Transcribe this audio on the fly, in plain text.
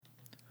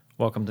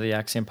Welcome to the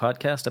Axiom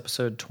Podcast,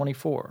 episode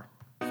 24.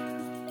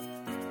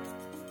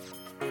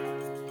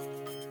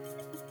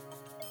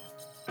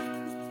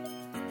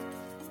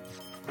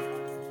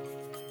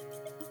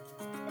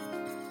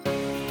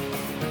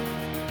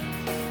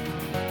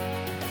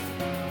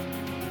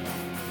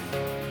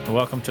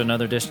 Welcome to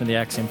another edition of the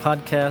Axiom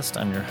Podcast.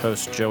 I'm your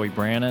host, Joey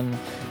Brannon,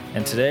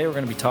 and today we're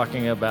going to be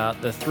talking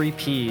about the 3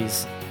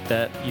 Ps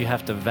that you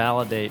have to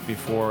validate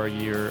before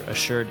you're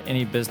assured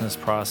any business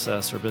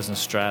process or business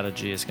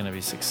strategy is going to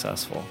be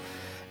successful.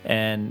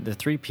 And the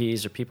 3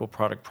 Ps are people,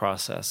 product,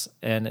 process.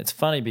 And it's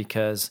funny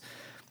because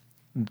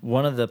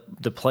one of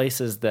the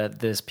places that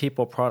this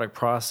people, product,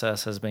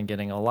 process has been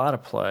getting a lot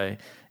of play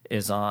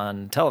is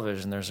on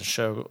television. There's a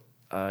show,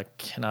 I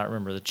cannot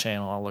remember the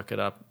channel, I'll look it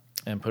up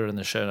and put it in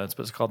the show notes,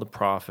 but it's called The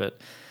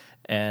Profit.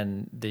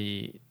 And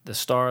the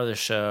star of the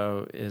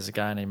show is a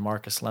guy named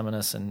Marcus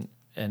Lemonis, and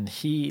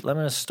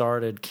Lemonis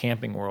started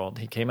Camping World.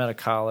 He came out of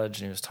college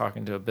and he was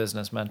talking to a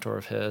business mentor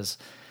of his,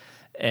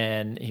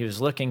 and he was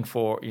looking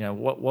for,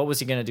 what was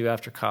he going to do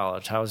after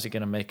college? How was he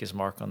going to make his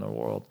mark on the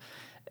world?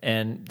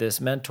 And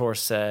this mentor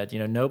said,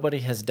 nobody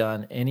has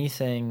done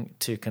anything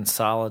to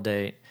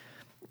consolidate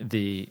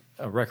the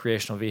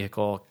recreational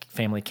vehicle,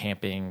 family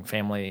camping,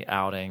 family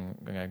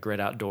outing,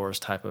 great outdoors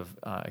type of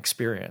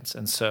experience.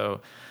 And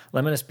so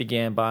Lemonis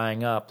began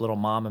buying up little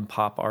mom and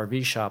pop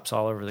RV shops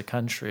all over the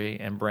country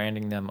and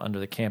branding them under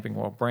the Camping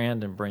World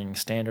brand and bringing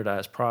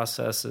standardized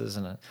processes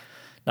and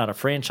not a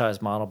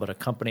franchise model, but a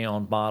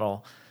company-owned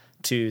model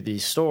to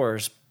these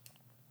stores.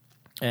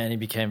 And he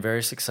became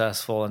very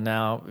successful, and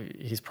now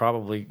he's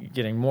probably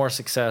getting more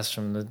success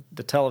from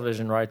the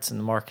television rights and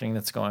the marketing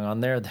that's going on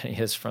there than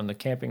he is from the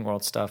Camping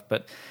World stuff.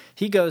 But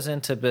he goes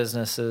into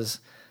businesses,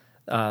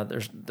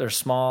 they're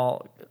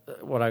small,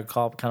 what I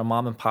call kind of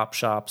mom and pop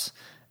shops,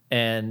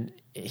 and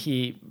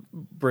he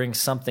brings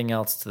something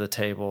else to the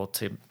table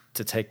to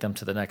take them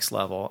to the next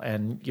level.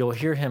 And you'll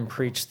hear him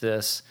preach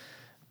this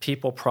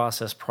people,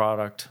 process,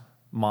 product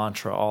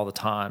mantra all the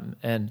time.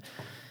 And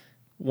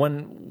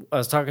when I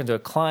was talking to a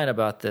client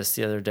about this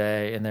the other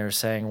day, and they were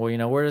saying,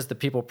 well, where does the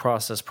people,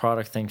 process,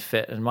 product thing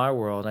fit in my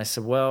world? And I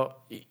said, well,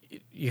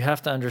 you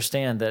have to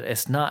understand that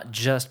it's not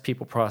just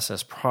people,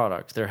 process,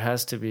 product. There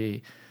has to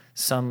be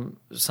some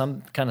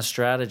kind of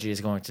strategy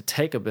is going to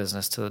take a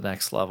business to the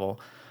next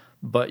level.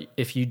 But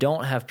if you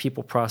don't have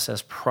people,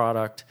 process,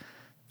 product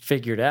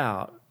figured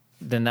out,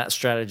 then that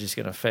strategy is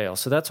going to fail.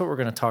 So that's what we're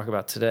going to talk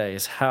about today,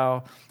 is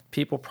how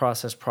people,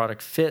 process,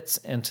 product fits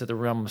into the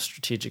realm of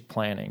strategic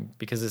planning,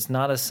 because it's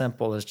not as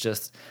simple as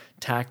just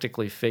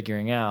tactically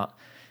figuring out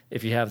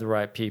if you have the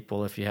right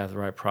people, if you have the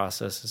right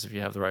processes, if you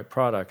have the right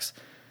products.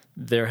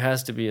 There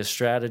has to be a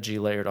strategy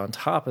layered on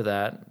top of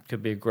that. It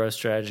could be a growth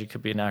strategy,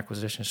 could be an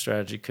acquisition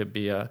strategy, could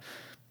be a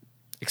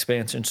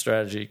expansion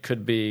strategy,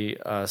 could be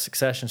a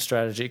succession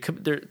strategy.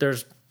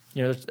 There's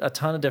a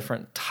ton of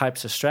different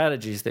types of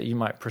strategies that you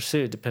might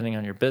pursue depending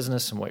on your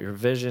business and what your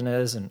vision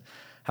is and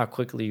how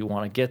quickly you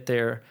want to get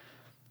there.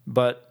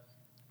 But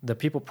the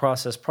people,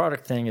 process,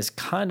 product thing is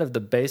kind of the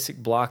basic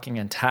blocking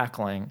and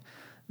tackling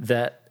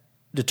that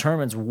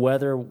determines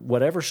whether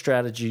whatever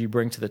strategy you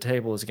bring to the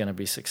table is going to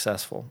be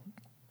successful.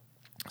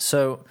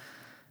 So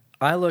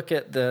I look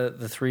at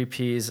the 3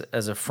 Ps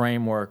as a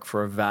framework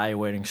for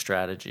evaluating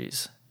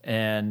strategies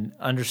and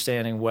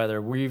understanding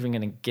whether we're even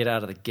going to get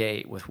out of the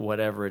gate with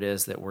whatever it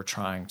is that we're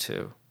trying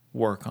to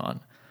work on.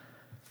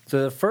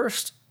 So the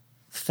first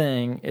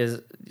thing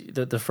is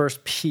the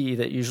first P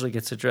that usually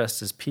gets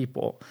addressed is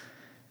people.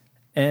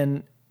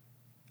 And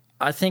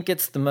I think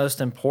it's the most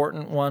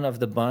important one of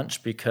the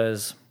bunch,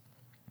 because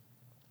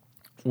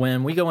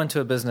when we go into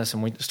a business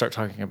and we start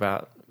talking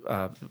about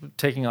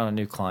taking on a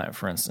new client,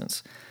 for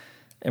instance,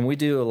 and we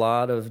do a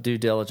lot of due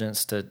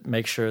diligence to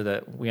make sure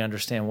that we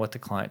understand what the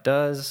client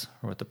does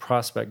or what the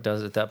prospect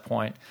does at that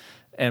point,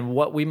 and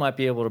what we might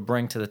be able to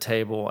bring to the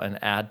table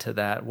and add to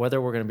that,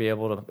 whether we're going to be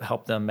able to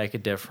help them make a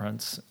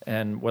difference,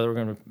 and whether we're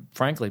going to,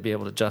 frankly, be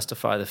able to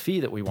justify the fee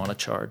that we want to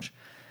charge.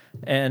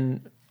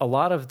 And a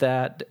lot of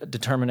that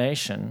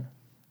determination,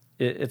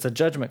 it's a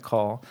judgment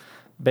call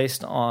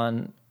based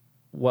on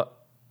what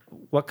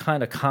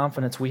kind of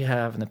confidence we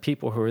have in the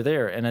people who are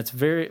there. And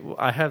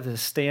I have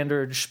this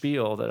standard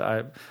spiel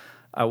that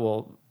I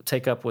will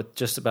take up with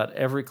just about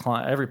every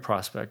client, every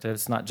prospect.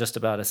 It's not just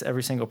about us,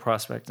 every single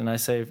prospect. And I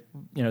say,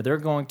 they're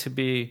going to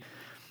be,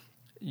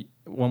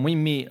 when we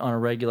meet on a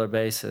regular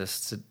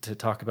basis to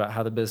talk about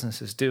how the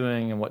business is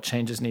doing and what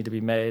changes need to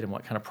be made and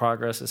what kind of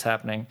progress is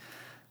happening,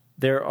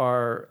 there's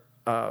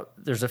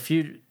a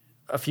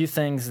few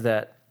things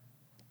that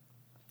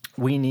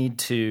we need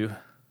to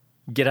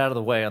get out of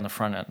the way on the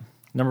front end.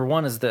 Number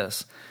one is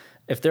this: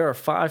 if there are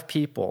 5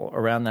 people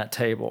around that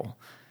table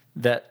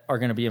that are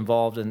going to be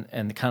involved in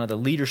kind of the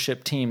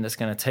leadership team that's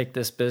going to take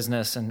this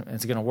business and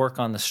is going to work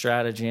on the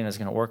strategy and is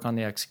going to work on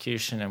the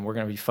execution, and I'm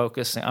going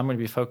to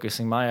be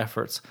focusing my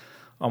efforts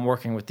on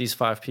working with these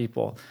 5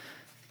 people.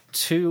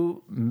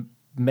 2,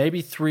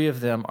 maybe 3 of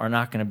them are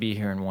not going to be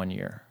here in 1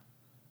 year.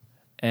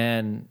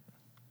 And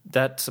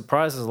that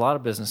surprises a lot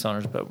of business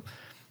owners, but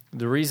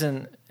The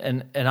reason,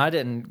 and I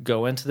didn't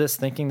go into this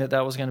thinking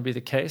that was going to be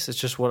the case. It's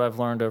just what I've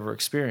learned over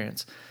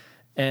experience.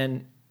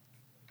 And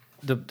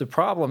the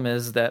problem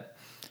is that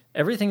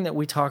everything that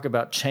we talk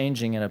about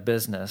changing in a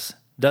business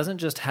doesn't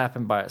just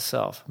happen by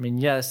itself. I mean,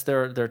 yes,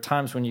 there are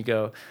times when you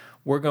go,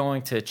 we're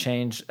going to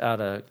change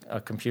out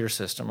a computer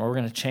system, or we're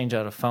going to change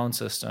out a phone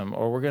system,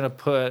 or we're going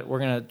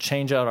to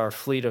change out our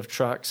fleet of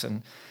trucks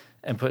and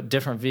put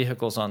different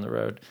vehicles on the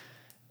road.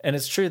 And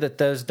it's true that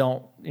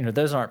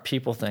those aren't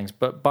people things,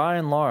 but by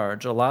and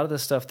large, a lot of the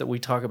stuff that we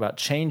talk about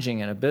changing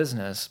in a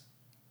business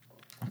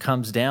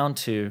comes down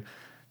to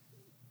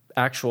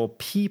actual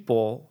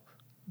people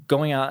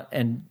going out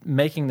and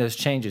making those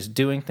changes,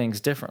 doing things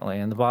differently.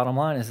 And the bottom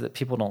line is that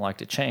people don't like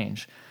to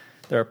change.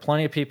 There are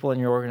plenty of people in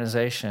your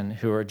organization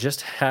who are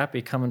just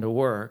happy coming to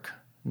work,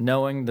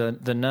 knowing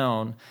the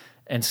known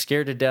and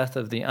scared to death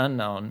of the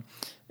unknown.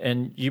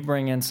 And you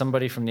bring in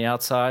somebody from the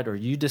outside, or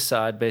you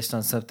decide based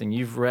on something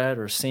you've read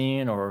or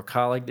seen or a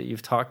colleague that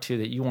you've talked to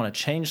that you want to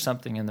change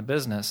something in the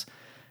business,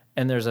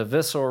 and there's a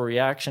visceral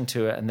reaction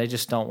to it, and they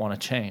just don't want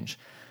to change.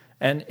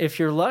 And if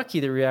you're lucky,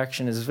 the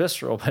reaction is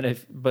visceral,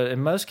 but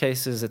in most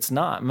cases, it's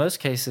not. In most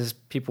cases,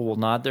 people will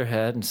nod their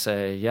head and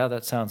say, yeah,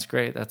 that sounds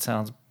great. That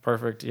sounds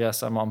perfect.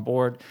 Yes, I'm on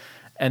board.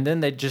 And then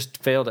they just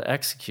fail to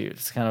execute.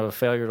 It's kind of a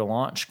failure to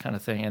launch kind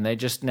of thing. And they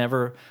just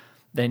never,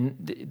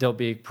 there'll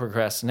be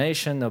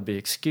procrastination, there'll be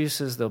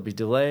excuses, there'll be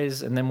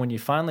delays. And then when you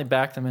finally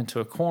back them into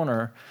a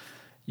corner,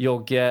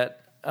 you'll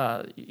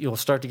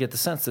start to get the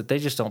sense that they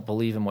just don't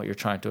believe in what you're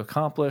trying to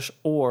accomplish,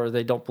 or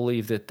they don't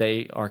believe that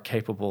they are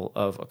capable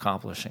of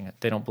accomplishing it.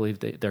 They don't believe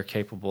they're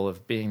capable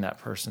of being that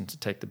person to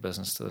take the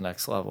business to the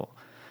next level.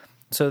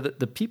 So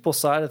the people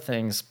side of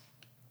things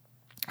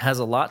has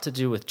a lot to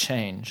do with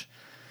change.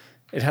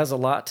 It has a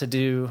lot to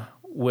do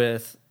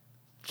with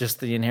just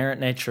the inherent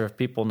nature of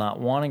people not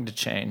wanting to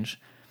change.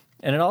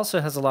 And it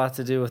also has a lot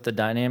to do with the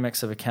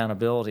dynamics of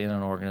accountability in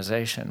an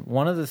organization.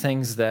 One of the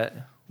things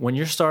that when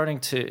you're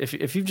starting to,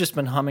 if you've just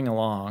been humming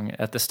along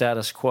at the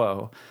status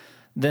quo,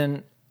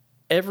 then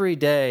every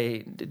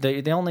day,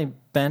 the only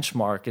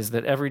benchmark is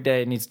that every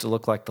day needs to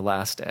look like the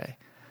last day.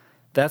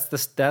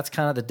 That's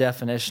kind of the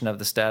definition of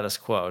the status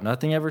quo.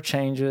 Nothing ever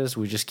changes.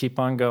 We just keep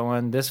on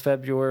going. This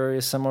February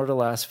is similar to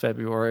last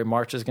February.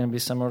 March is going to be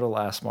similar to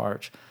last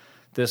March.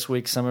 This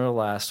week similar to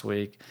last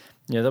week.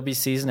 There'll be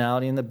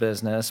seasonality in the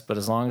business, but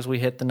as long as we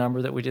hit the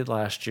number that we did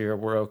last year,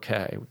 we're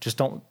okay. Just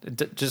don't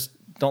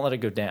let it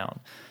go down.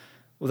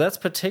 Well, that's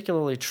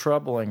particularly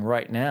troubling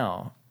right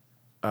now,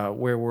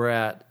 where we're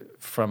at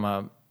from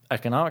an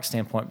economic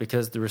standpoint,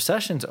 because the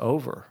recession's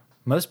over.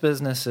 Most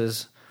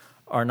businesses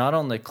are not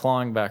only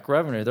clawing back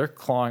revenue, they're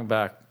clawing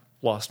back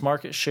lost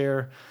market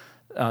share,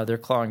 they're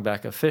clawing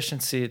back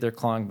efficiency, they're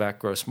clawing back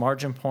gross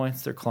margin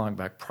points, they're clawing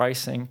back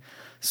pricing.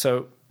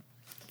 So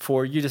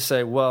for you to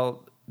say,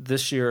 well,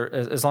 this year,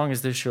 as long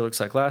as this year looks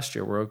like last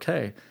year, we're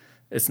okay,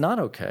 it's not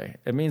okay.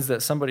 It means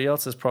that somebody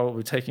else is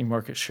probably taking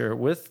market share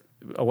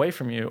away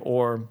from you,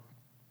 or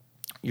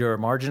your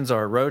margins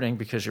are eroding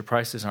because your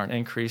prices aren't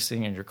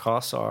increasing and your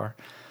costs are.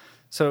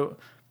 So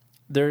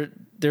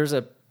there's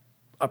a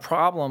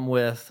problem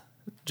with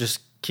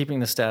just keeping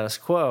the status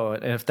quo.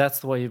 And if that's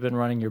the way you've been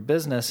running your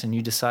business and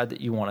you decide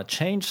that you want to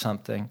change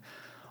something,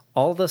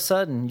 all of a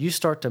sudden you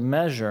start to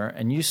measure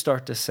and you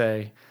start to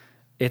say,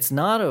 it's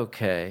not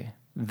okay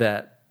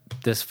that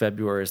this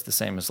February is the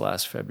same as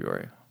last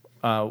February.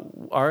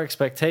 Our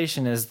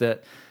expectation is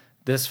that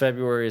this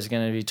February is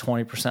going to be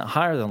 20%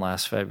 higher than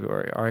last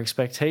February. Our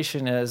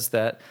expectation is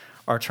that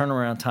our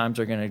turnaround times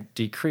are going to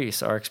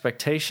decrease. Our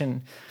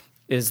expectation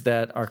is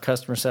that our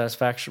customer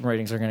satisfaction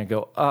ratings are going to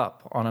go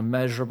up on a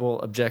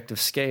measurable, objective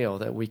scale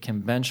that we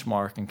can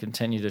benchmark and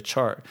continue to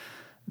chart.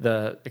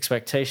 The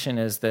expectation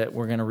is that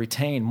we're going to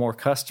retain more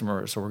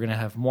customers, or we're going to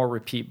have more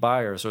repeat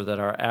buyers, or that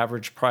our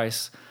average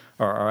price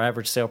or our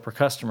average sale per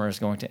customer is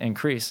going to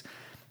increase.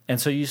 And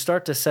so you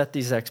start to set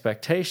these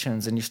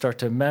expectations and you start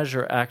to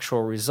measure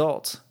actual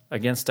results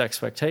against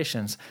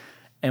expectations.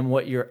 And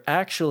what you're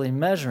actually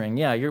measuring,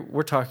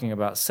 we're talking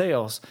about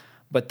sales,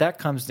 but that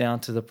comes down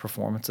to the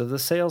performance of the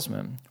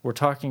salesman. We're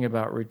talking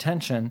about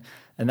retention,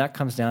 and that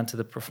comes down to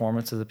the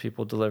performance of the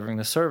people delivering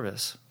the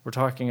service. We're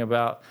talking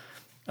about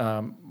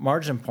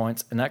margin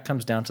points, and that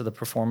comes down to the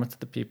performance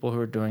of the people who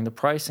are doing the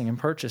pricing and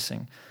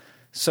purchasing.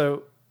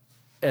 So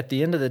at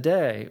the end of the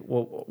day,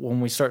 when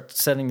we start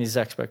setting these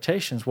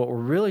expectations, what we're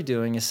really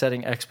doing is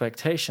setting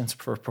expectations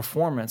for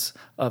performance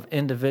of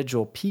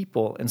individual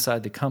people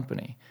inside the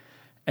company.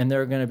 And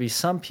there are going to be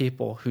some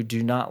people who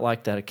do not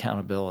like that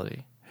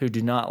accountability, who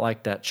do not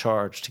like that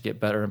charge to get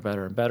better and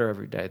better and better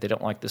every day. They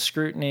don't like the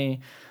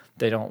scrutiny.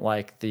 They don't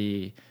like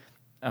the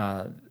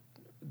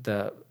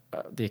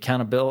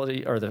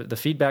accountability, or the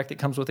feedback that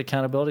comes with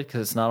accountability,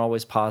 because it's not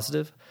always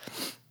positive.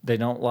 They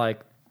don't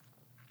like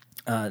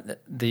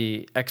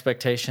the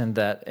expectation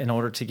that in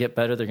order to get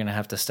better, they're going to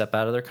have to step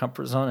out of their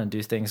comfort zone and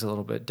do things a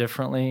little bit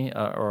differently,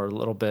 or a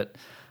little bit,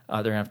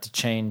 they're going to have to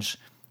change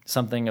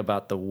something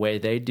about the way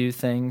they do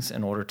things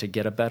in order to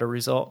get a better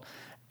result.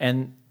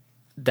 And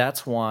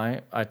that's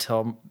why I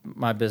tell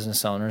my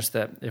business owners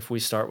that if we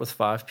start with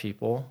 5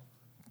 people,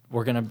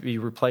 we're going to be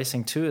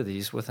replacing 2 of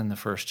these within the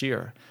first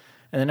year.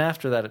 And then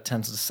after that, it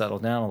tends to settle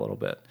down a little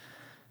bit.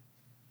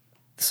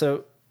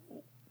 So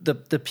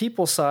the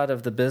people side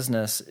of the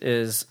business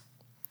is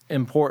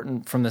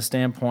important from the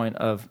standpoint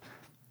of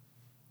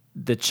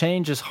the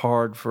change is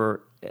hard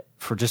for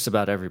just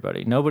about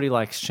everybody. Nobody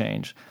likes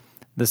change.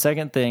 The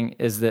second thing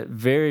is that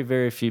very,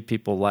 very few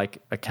people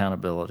like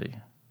accountability.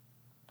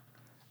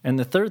 And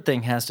the third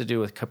thing has to do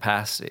with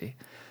capacity.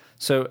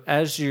 So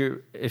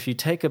if you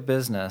take a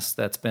business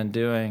that's been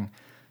doing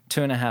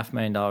 $2.5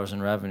 million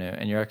in revenue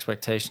and your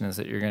expectation is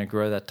that you're going to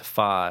grow that to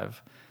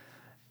 5,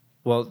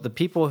 well, the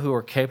people who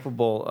are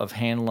capable of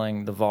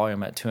handling the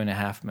volume at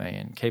 $2.5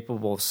 million,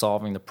 capable of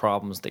solving the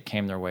problems that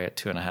came their way at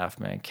 $2.5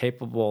 million,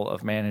 capable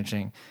of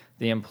managing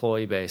the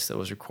employee base that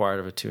was required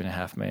of a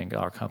 $2.5 million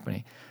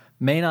company,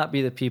 may not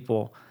be the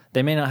people.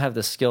 They may not have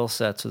the skill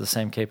sets or the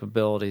same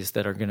capabilities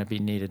that are going to be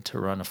needed to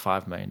run a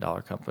 $5 million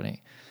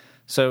company.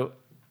 So,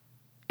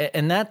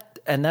 and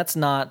that's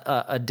not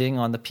a ding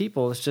on the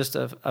people. It's just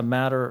a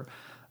matter,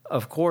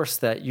 of course,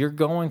 that you're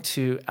going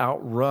to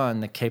outrun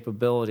the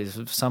capabilities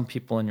of some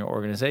people in your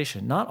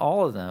organization. Not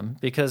all of them,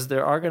 because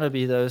there are going to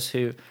be those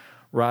who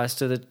rise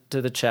to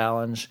the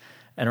challenge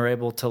and are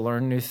able to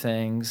learn new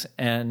things.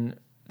 And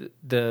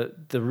the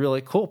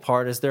really cool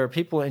part is there are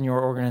people in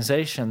your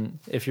organization.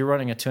 If you're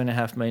running a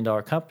 $2.5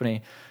 million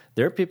company,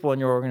 there are people in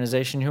your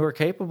organization who are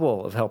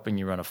capable of helping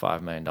you run a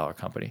 $5 million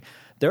company.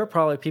 There are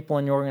probably people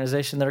in your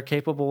organization that are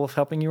capable of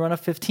helping you run a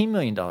 $15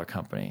 million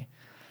company.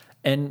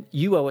 And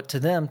you owe it to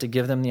them to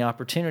give them the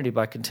opportunity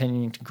by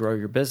continuing to grow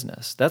your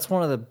business. That's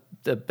one of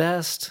the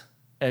best.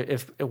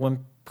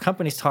 When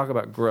companies talk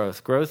about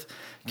growth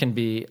can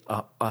be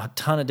a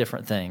ton of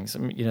different things. I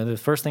mean, the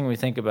first thing we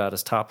think about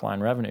is top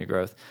line revenue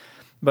growth,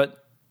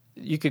 but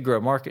you could grow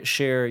market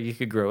share, you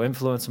could grow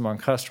influence among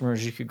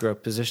customers, you could grow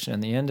position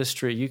in the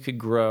industry, you could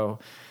grow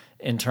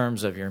in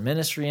terms of your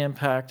ministry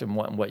impact and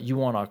what you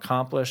want to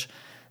accomplish.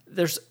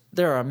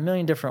 There are a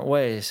million different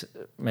ways,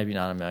 maybe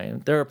not a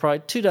million. There are probably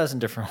 24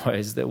 different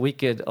ways that we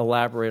could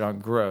elaborate on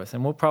growth,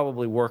 and we'll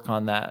probably work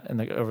on that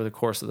over the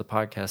course of the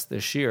podcast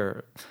this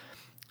year.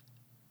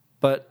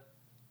 But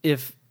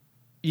if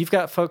you've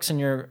got folks in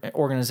your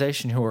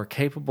organization who are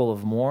capable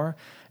of more,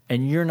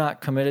 and you're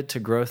not committed to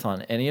growth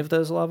on any of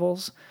those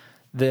levels,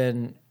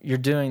 then you're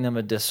doing them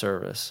a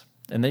disservice.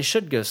 And they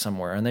should go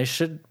somewhere, and they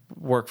should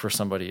work for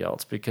somebody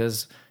else,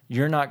 because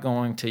you're not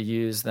going to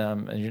use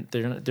them, and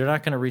they're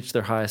not going to reach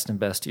their highest and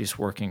best use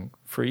working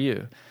for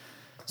you.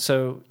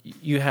 So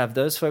you have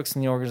those folks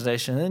in the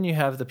organization, and then you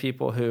have the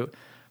people who,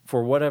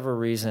 for whatever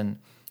reason,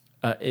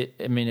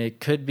 it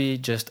could be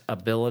just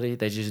ability.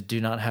 They just do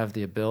not have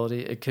the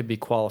ability. It could be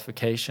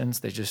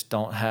qualifications. They just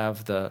don't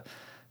have the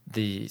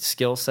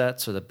skill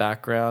sets or the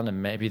background,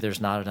 and maybe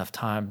there's not enough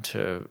time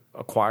to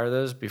acquire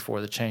those before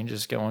the change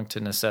is going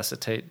to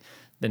necessitate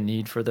the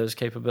need for those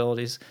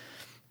capabilities.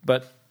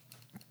 But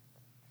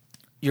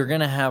you're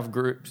going to have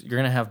groups, you're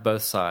going to have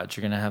both sides.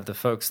 You're going to have the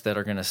folks that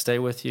are going to stay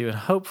with you, and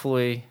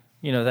hopefully,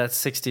 that's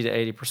 60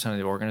 to 80% of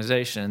the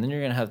organization. And then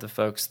you're going to have the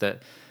folks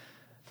that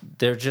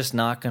they're just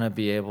not going to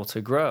be able to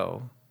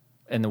grow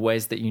in the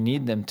ways that you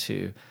need them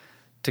to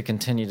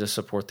continue to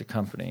support the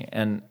company.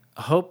 And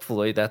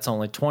hopefully that's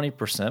only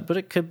 20%, but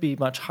it could be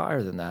much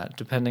higher than that,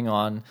 depending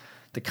on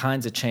the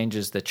kinds of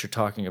changes that you're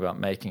talking about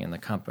making in the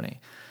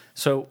company.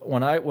 So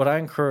what I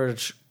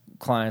encourage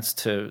clients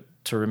to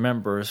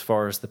remember as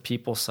far as the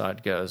people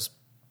side goes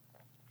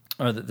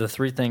are the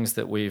 3 things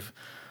that we've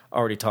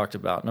already talked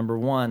about. Number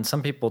 1,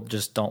 some people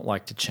just don't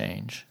like to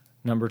change.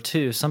 Number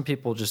 2, some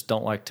people just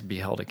don't like to be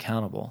held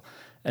accountable.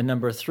 And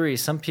number 3,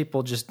 some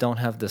people just don't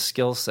have the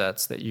skill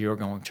sets that you're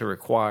going to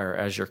require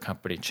as your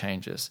company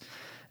changes.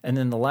 And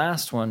then the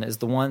last one is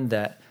the one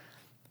that,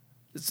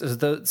 so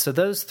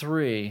those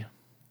 3,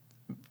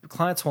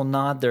 clients will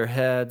nod their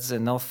heads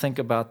and they'll think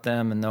about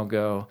them and they'll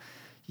go,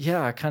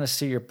 yeah, I kind of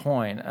see your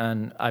point,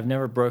 and I've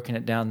never broken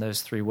it down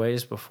those 3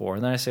 ways before.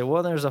 And then I say,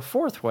 well, there's a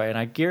 4th way, and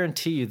I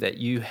guarantee you that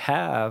you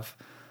have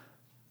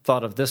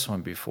thought of this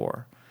one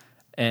before.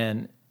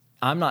 And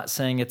I'm not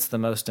saying it's the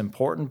most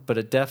important, but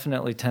it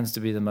definitely tends to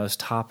be the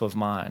most top of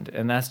mind,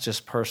 and that's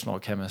just personal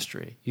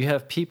chemistry. You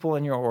have people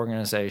in your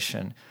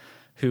organization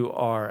who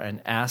are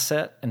an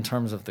asset in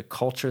terms of the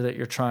culture that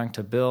you're trying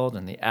to build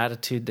and the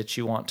attitude that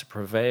you want to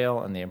prevail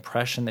and the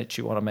impression that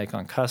you want to make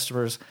on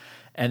customers.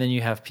 And then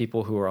you have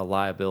people who are a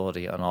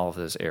liability on all of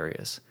those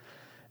areas.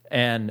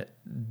 And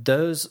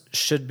those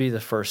should be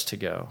the first to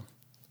go.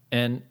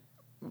 And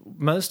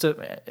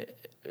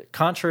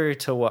contrary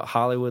to what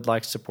Hollywood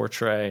likes to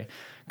portray,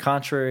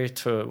 contrary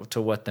to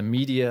what the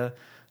media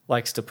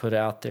likes to put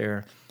out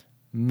there,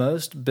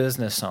 most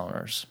business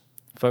owners,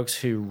 folks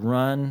who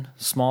run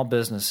small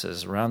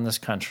businesses around this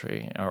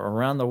country or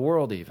around the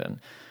world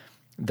even,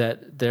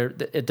 that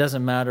it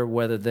doesn't matter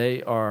whether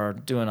they are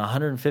doing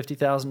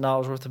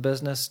 $150,000 worth of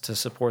business to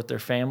support their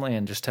family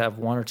and just have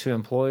 1 or 2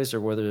 employees, or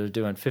whether they're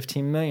doing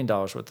 $15 million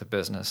worth of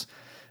business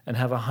and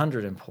have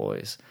 100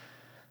 employees.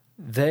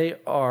 they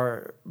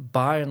are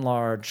by and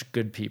large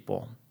good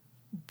people.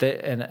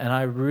 And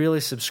I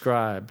really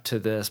subscribe to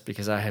this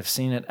because I have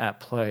seen it at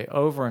play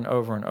over and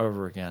over and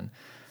over again.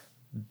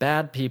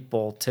 Bad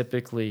people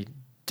typically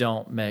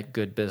don't make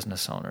good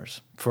business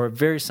owners for a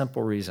very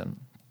simple reason.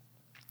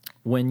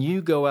 When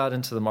you go out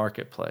into the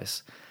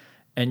marketplace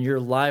and your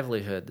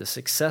livelihood, the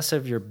success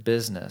of your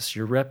business,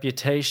 your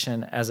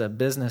reputation as a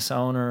business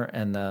owner,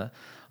 and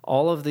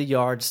all of the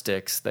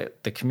yardsticks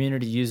that the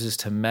community uses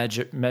to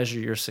measure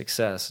your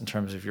success in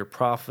terms of your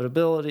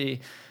profitability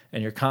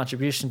and your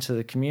contribution to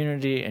the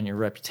community and your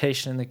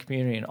reputation in the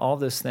community, and all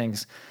those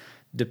things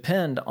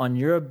depend on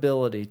your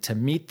ability to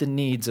meet the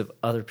needs of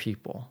other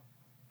people.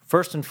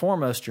 First and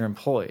foremost, your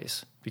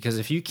employees. Because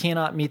if you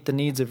cannot meet the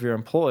needs of your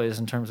employees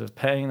in terms of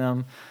paying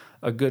them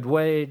a good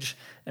wage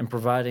and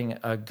providing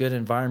a good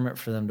environment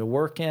for them to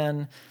work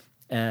in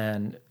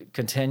and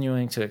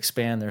continuing to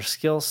expand their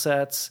skill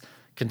sets,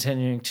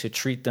 continuing to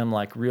treat them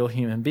like real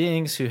human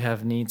beings who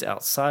have needs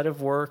outside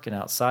of work and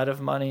outside of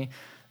money,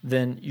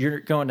 then you're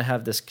going to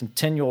have this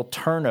continual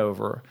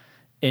turnover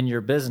in your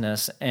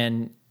business.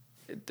 And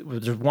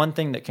there's one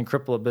thing that can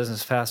cripple a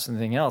business faster than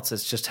anything else.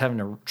 It's just having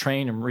to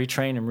train and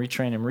retrain and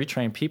retrain and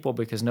retrain people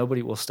because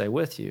nobody will stay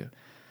with you.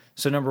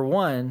 So number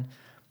one,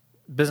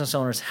 business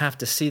owners have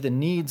to see the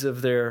needs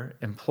of their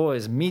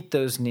employees, meet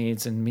those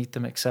needs, and meet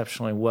them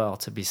exceptionally well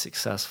to be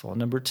successful.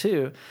 Number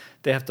two,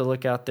 they have to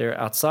look out there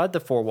outside the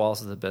four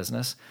walls of the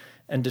business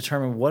and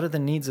determine what are the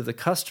needs of the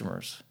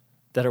customers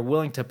that are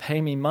willing to pay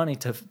me money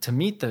to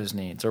meet those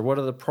needs, or what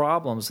are the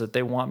problems that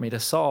they want me to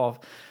solve,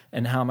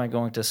 and how am I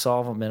going to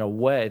solve them in a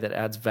way that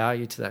adds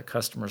value to that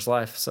customer's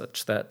life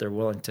such that they're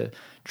willing to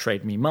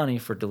trade me money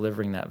for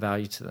delivering that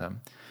value to them.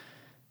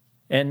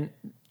 And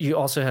you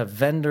also have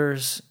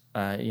vendors.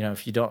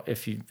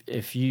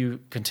 If you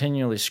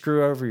continually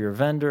screw over your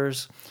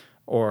vendors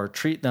or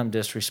treat them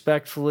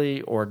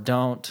disrespectfully or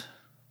don't,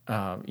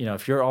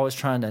 if you're always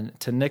trying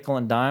to nickel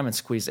and dime and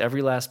squeeze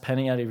every last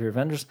penny out of your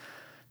vendors,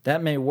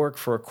 that may work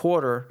for a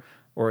quarter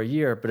or a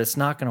year, but it's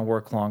not going to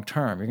work long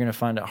term. You're going to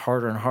find it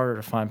harder and harder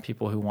to find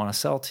people who want to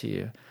sell to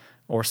you,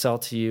 or sell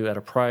to you at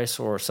a price,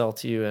 or sell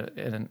to you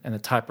in a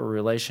type of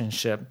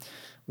relationship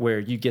where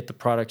you get the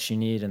products you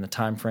need in the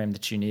time frame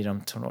that you need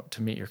them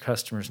to meet your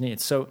customers'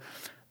 needs. So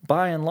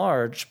by and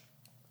large,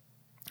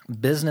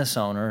 business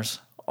owners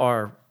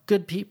are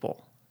good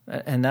people.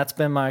 And that's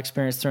been my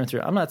experience through and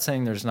through. I'm not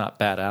saying there's not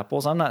bad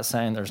apples. I'm not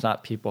saying there's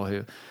not people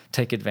who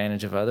take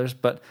advantage of others,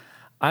 but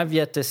I've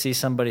yet to see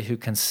somebody who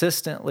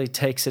consistently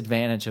takes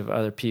advantage of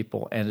other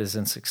people and is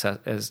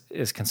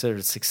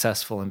considered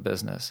successful in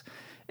business.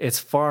 It's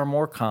far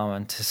more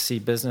common to see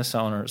business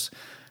owners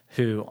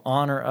who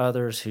honor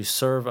others, who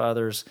serve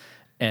others,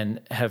 and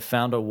have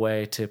found a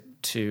way to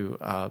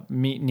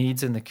meet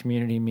needs in the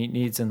community, meet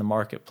needs in the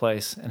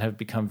marketplace, and have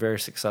become very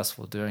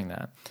successful doing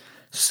that.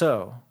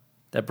 So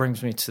that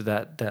brings me to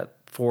that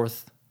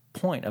fourth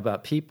point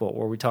about people,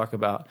 where we talk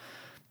about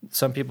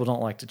some people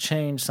don't like to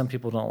change, some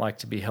people don't like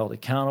to be held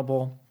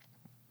accountable,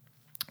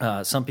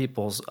 some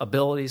people's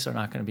abilities are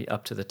not going to be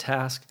up to the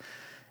task,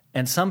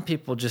 and some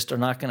people just are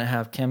not going to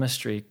have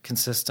chemistry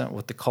consistent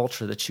with the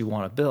culture that you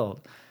want to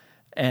build.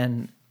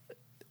 And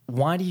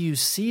why do you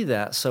see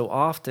that so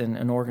often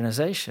in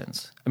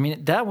organizations? I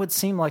mean, that would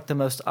seem like the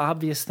most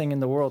obvious thing in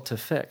the world to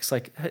fix.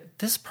 Like, hey,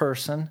 this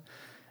person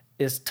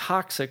is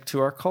toxic to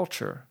our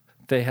culture.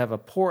 They have a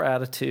poor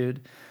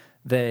attitude.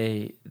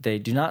 They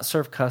do not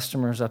serve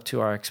customers up to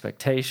our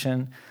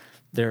expectation.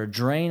 They're a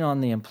drain on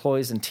the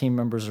employees and team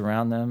members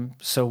around them.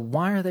 So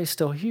why are they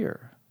still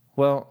here?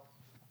 Well,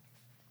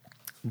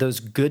 those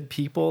good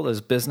people,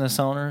 those business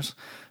owners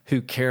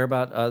who care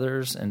about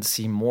others and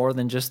see more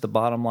than just the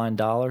bottom line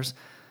dollars,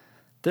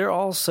 they're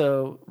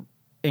also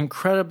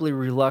incredibly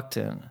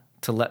reluctant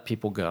to let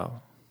people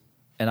go.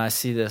 And I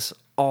see this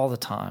all the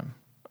time.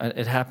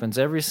 It happens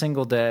every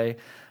single day.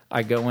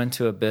 I go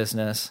into a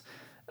business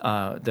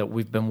that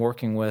we've been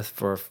working with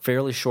for a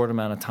fairly short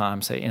amount of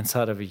time, say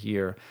inside of a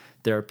year.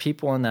 There are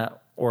people in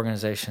that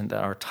organization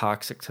that are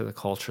toxic to the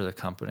culture of the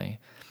company.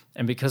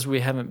 And because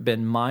we haven't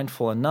been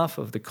mindful enough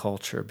of the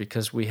culture,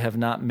 because we have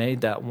not made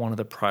that one of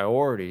the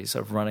priorities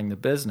of running the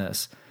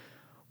business,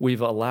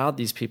 we've allowed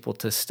these people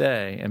to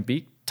stay and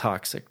be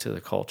toxic to the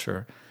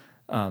culture.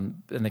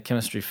 And the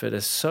chemistry fit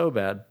is so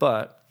bad,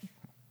 but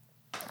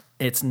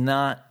it's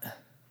not,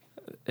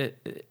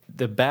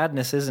 the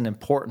badness isn't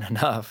important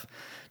enough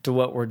to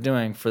what we're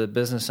doing for the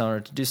business owner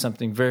to do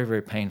something very,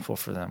 very painful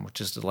for them, which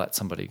is to let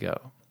somebody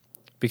go.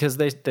 Because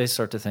they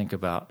start to think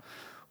about,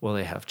 well,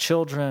 they have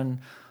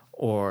children,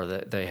 or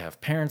that they have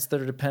parents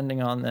that are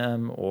depending on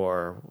them,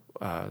 or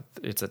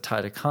it's a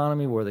tight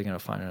economy, where they're going to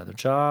find another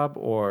job,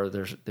 or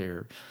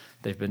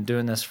they've been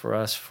doing this for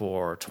us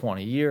for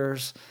 20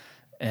 years,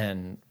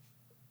 and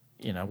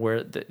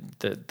where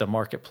the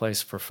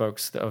marketplace for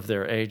folks of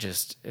their age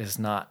is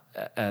not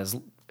as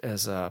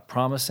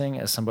promising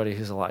as somebody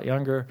who's a lot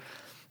younger,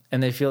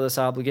 and they feel this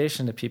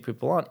obligation to keep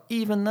people on,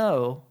 even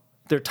though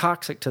they're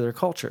toxic to their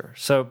culture.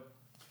 So,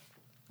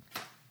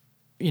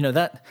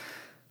 that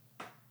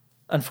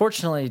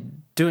unfortunately,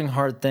 doing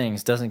hard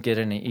things doesn't get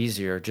any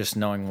easier just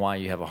knowing why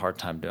you have a hard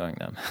time doing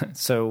them.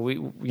 So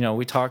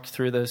we talk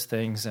through those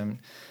things, and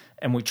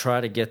we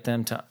try to get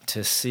them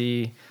to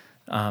see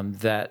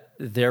that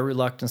their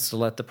reluctance to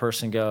let the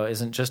person go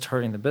isn't just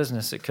hurting the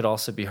business, it could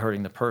also be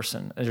hurting the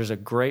person. There's a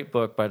great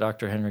book by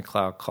Dr. Henry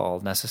Cloud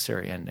called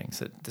Necessary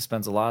Endings. It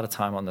spends a lot of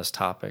time on this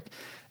topic.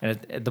 And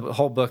the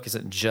whole book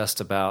isn't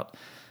just about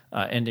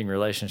ending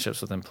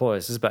relationships with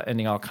employees. It's about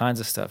ending all kinds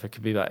of stuff. It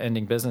could be about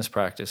ending business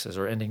practices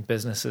or ending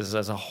businesses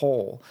as a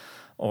whole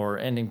or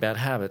ending bad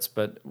habits.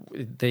 But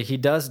he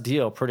does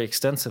deal pretty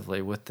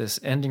extensively with this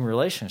ending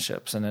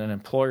relationships. And an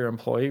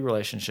employer-employee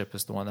relationship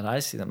is the one that I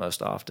see the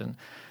most often.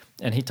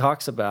 And he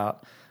talks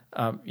about,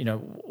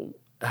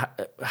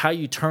 how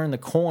you turn the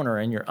corner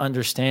in your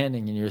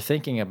understanding and your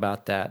thinking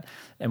about that.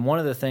 And one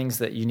of the things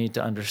that you need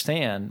to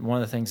understand,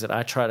 one of the things that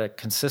I try to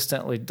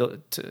consistently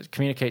to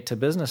communicate to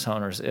business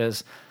owners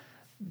is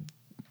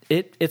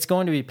it's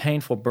going to be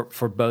painful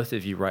for both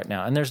of you right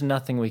now. And there's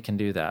nothing we can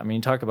do that. I mean,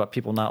 you talk about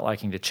people not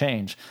liking to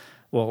change.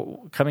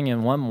 Well, coming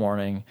in one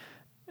morning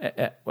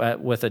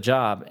with a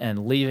job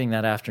and leaving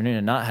that afternoon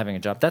and not having a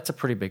job, that's a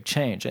pretty big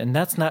change. And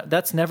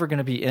that's never going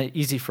to be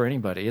easy for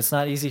anybody. It's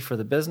not easy for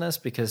the business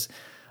because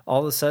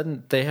all of a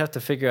sudden they have to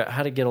figure out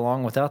how to get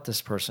along without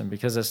this person,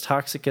 because as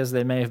toxic as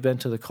they may have been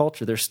to the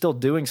culture, they're still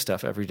doing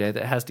stuff every day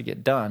that has to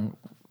get done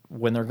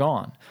when they're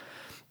gone.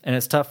 And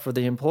it's tough for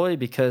the employee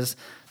because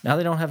now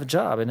they don't have a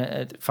job.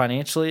 And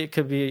financially, it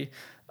could be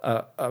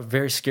a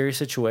very scary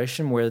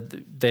situation where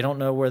they don't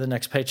know where the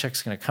next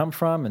paycheck's going to come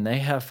from, and they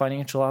have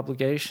financial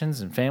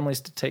obligations and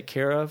families to take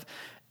care of.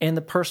 And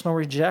the personal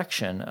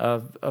rejection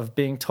of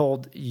being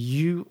told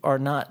you are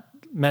not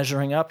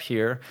measuring up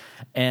here.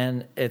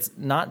 And it's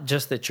not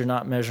just that you're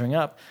not measuring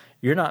up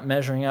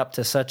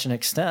to such an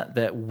extent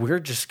that we're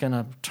just going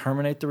to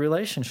terminate the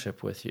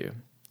relationship with you.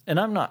 And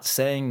I'm not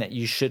saying that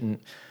you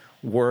shouldn't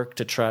work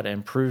to try to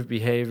improve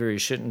behavior. You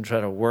shouldn't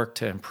try to work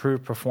to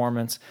improve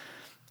performance.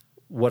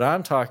 What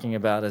I'm talking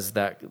about is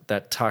that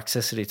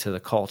toxicity to the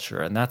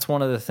culture. And that's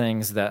one of the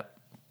things that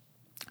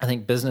I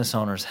think business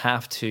owners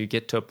have to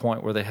get to a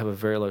point where they have a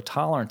very low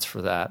tolerance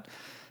for that.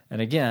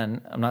 And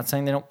again, I'm not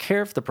saying they don't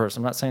care for the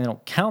person. I'm not saying they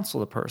don't counsel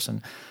the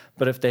person.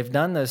 But if they've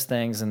done those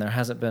things and there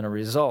hasn't been a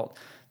result,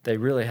 they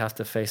really have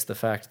to face the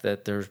fact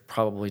that there's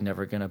probably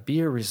never going to be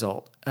a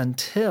result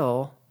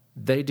until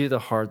they do the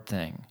hard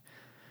thing.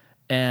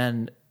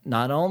 And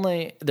not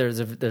only there's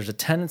a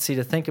tendency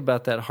to think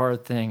about that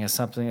hard thing as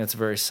something that's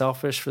very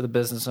selfish for the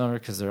business owner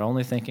because they're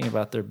only thinking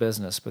about their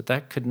business, but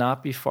that could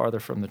not be farther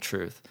from the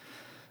truth.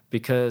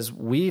 Because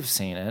we've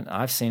seen it,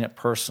 I've seen it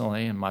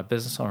personally, and my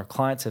business owner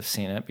clients have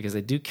seen it because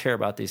they do care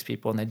about these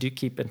people and they do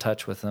keep in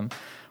touch with them,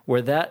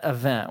 where that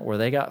event, where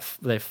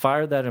they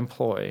fired that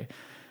employee,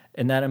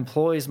 in that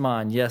employee's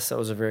mind, yes, that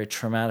was a very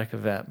traumatic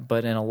event,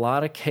 but in a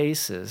lot of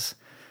cases,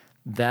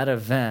 that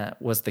event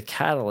was the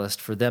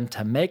catalyst for them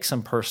to make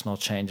some personal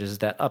changes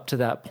that up to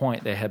that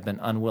point they had been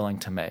unwilling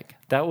to make.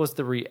 That was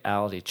the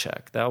reality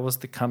check. That was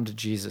the come to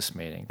Jesus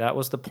meeting. That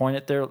was the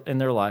point in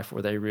their life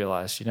where they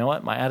realized, you know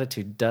what, my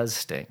attitude does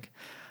stink.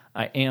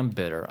 I am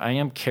bitter. I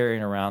am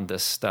carrying around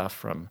this stuff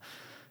from,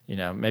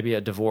 maybe a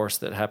divorce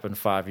that happened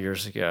 5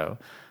 years ago,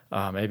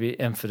 maybe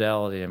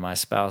infidelity and my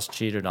spouse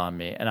cheated on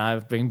me. And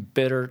I've been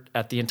bitter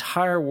at the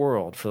entire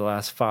world for the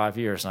last 5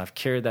 years, and I've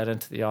carried that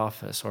into the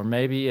office. Or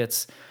maybe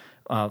it's,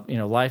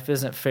 life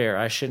isn't fair.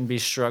 I shouldn't be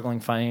struggling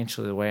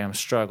financially the way I'm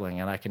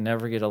struggling, and I can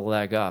never get a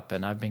leg up.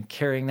 And I've been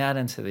carrying that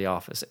into the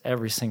office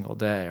every single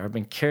day. Or I've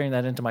been carrying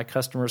that into my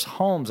customers'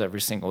 homes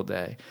every single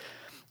day.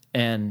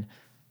 And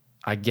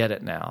I get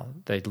it now.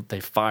 They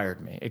fired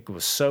me. It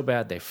was so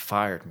bad they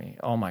fired me.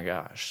 Oh my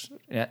gosh.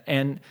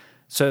 And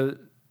so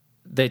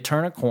they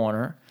turn a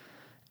corner,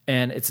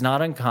 and it's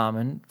not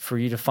uncommon for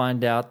you to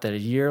find out that a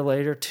year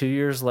later, 2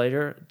 years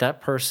later,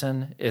 that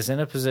person is in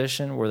a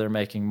position where they're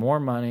making more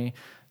money,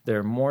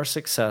 they're more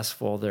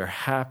successful, they're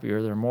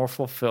happier, they're more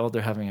fulfilled,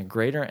 they're having a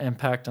greater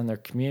impact on their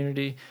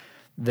community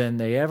than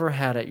they ever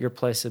had at your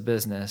place of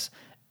business.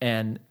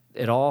 And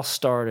it all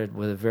started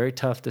with a very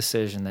tough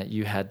decision that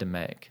you had to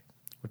make,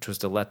 which was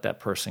to let that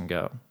person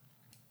go.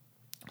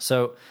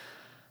 So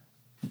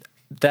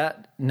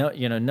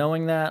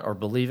knowing that or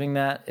believing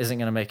that isn't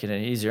going to make it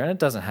any easier, and it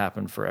doesn't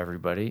happen for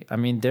everybody. I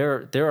mean,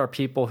 there are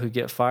people who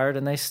get fired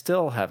and they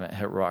still haven't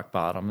hit rock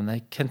bottom, and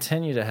they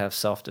continue to have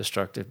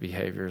self-destructive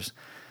behaviors.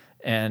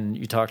 And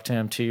you talk to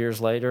them 2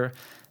 years later,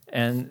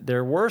 and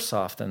they're worse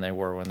off than they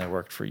were when they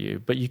worked for you.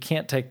 But you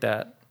can't take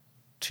that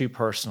too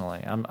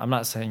personally. I'm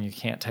not saying you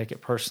can't take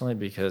it personally,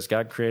 because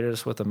God created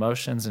us with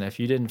emotions, and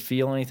if you didn't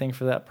feel anything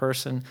for that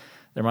person,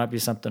 there might be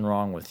something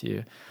wrong with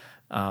you.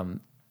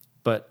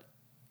 But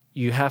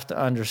you have to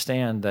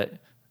understand that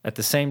at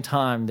the same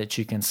time that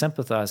you can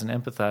sympathize and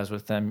empathize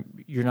with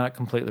them, you're not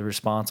completely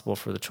responsible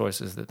for the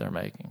choices that they're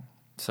making.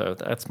 So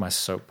that's my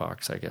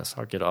soapbox, I guess.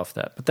 I'll get off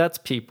that. But that's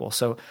people.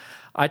 So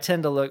I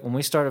tend to look, when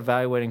we start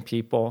evaluating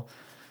people,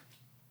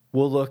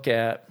 we'll look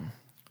at,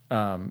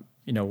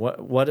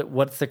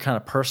 what's the kind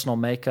of personal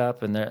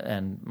makeup,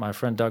 and my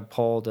friend Doug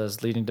Pohl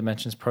does leading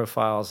dimensions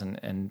profiles,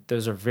 and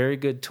those are very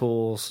good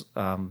tools.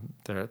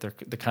 They're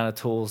the kind of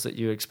tools that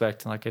you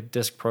expect in like a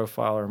DISC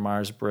profile or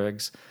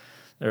Myers-Briggs.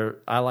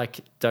 I like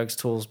Doug's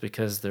tools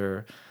because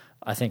they're,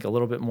 I think, a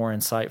little bit more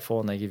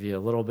insightful, and they give you a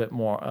little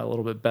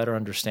bit better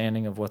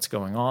understanding of what's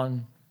going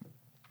on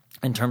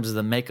in terms of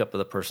the makeup of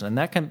the person,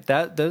 and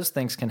those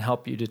things can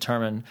help you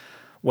determine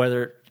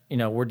whether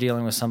we're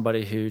dealing with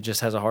somebody who just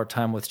has a hard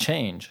time with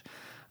change.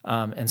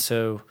 And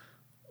so,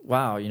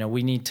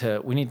 we need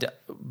to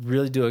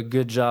really do a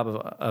good job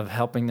of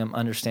helping them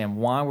understand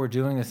why we're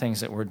doing the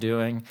things that we're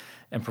doing,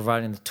 and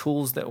providing the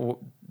tools that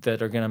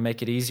are going to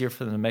make it easier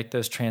for them to make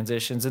those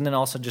transitions, and then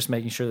also just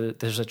making sure that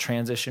there's a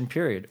transition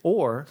period.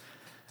 Or,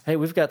 hey,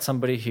 we've got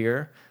somebody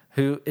here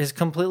who is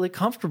completely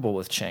comfortable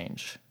with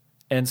change,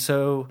 and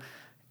so,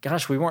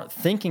 gosh, we weren't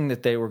thinking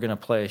that they were going to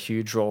play a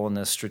huge role in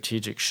this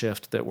strategic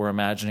shift that we're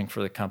imagining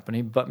for the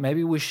company, but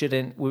maybe we should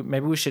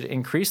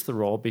increase the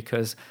role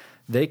because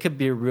they could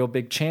be a real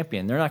big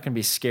champion. They're not going to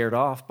be scared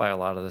off by a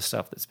lot of the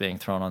stuff that's being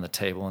thrown on the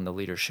table in the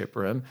leadership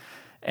room,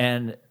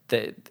 and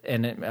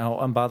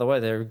by the way,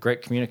 they're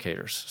great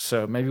communicators.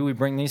 So maybe we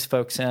bring these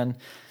folks in,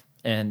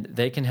 and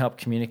they can help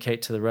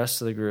communicate to the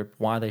rest of the group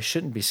why they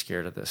shouldn't be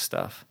scared of this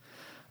stuff.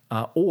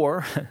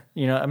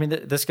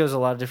 This goes a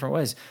lot of different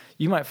ways.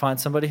 You might find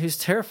somebody who's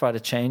terrified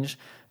of change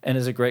and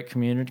is a great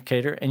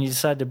communicator, and you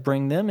decide to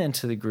bring them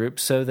into the group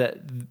so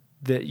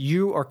that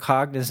you are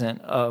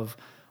cognizant of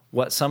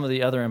what some of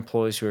the other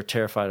employees who are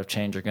terrified of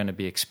change are going to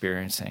be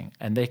experiencing.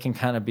 And they can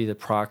kind of be the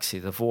proxy,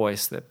 the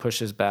voice that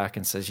pushes back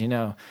and says,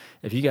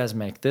 if you guys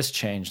make this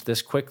change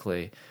this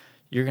quickly,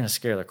 you're going to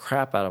scare the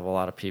crap out of a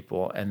lot of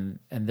people, and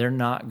you're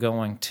not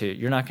going to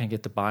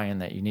get the buy-in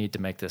that you need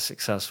to make this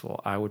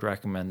successful. I would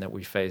recommend that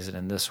we phase it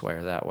in this way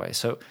or that way.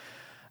 So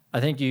I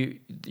think you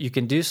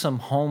can do some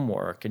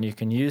homework, and you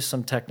can use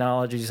some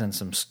technologies and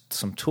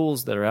some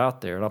tools that are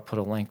out there. And I'll put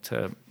a link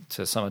to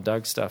some of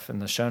Doug's stuff in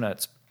the show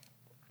notes.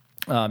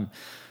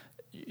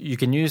 You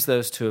can use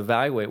those to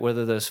evaluate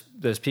whether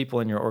those people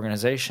in your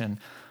organization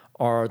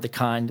are the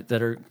kind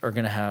that are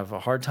going to have a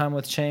hard time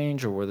with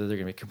change, or whether they're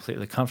going to be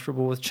completely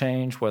comfortable with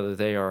change, whether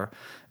they are,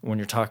 when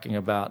you're talking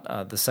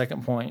about the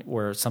second point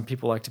where some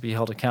people like to be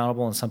held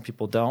accountable and some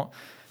people don't,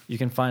 you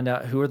can find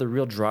out who are the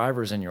real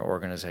drivers in your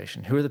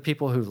organization, who are the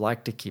people who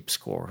like to keep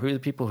score, who are the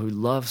people who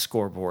love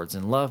scoreboards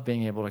and love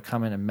being able to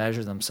come in and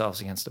measure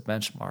themselves against a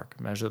benchmark,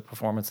 measure the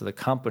performance of the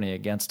company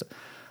against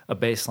a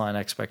baseline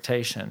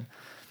expectation.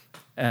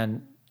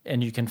 And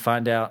you can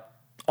find out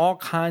all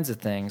kinds of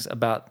things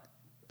about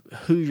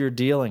who you're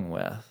dealing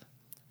with.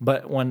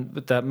 But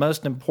that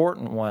most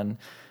important one,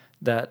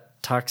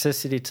 that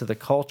toxicity to the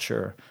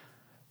culture,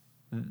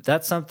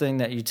 that's something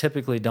that you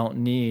typically don't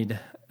need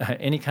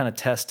any kind of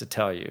test to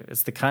tell you.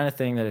 It's the kind of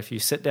thing that if you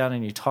sit down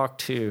and you talk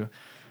to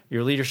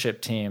your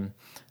leadership team,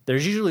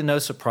 there's usually no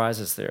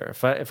surprises there.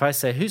 If I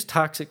say, who's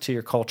toxic to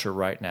your culture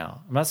right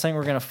now? I'm not saying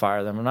we're going to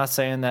fire them. I'm not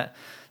saying that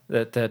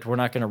we're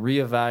not going to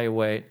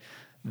reevaluate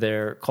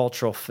their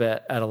cultural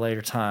fit at a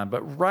later time.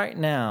 But right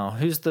now,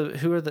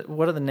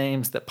 what are the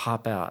names that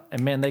pop out?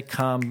 And man, they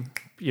come,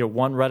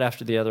 one right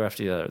after the other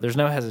after the other. There's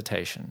no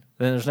hesitation.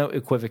 Then there's no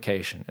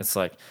equivocation. It's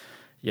like,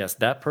 yes,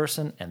 that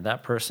person and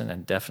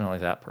definitely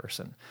that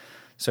person.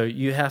 So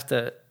you have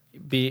to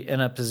be in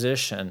a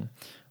position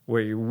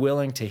where you're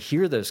willing to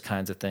hear those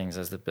kinds of things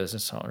as the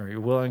business owner. You're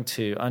willing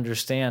to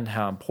understand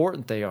how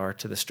important they are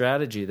to the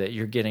strategy that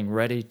you're getting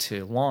ready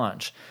to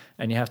launch,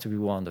 and you have to be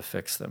willing to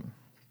fix them.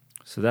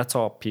 So that's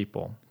all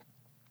people.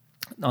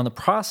 On the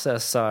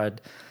process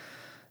side,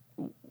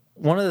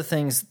 one of the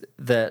things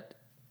that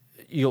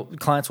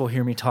clients will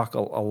hear me talk a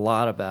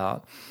lot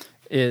about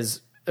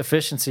is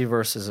efficiency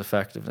versus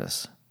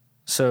effectiveness.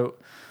 So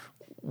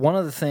one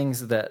of the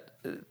things that,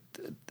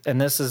 and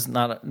this is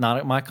not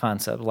my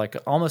concept, like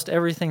almost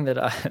everything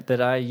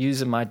that I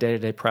use in my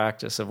day-to-day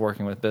practice of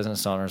working with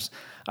business owners,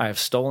 I have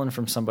stolen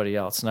from somebody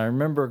else. And I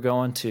remember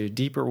going to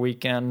Deeper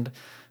Weekend,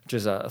 which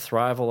is a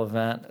Thrival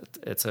event.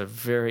 It's a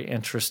very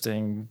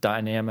interesting,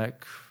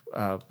 dynamic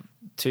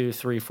 2,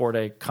 3, 4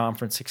 day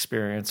conference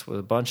experience with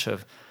a bunch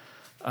of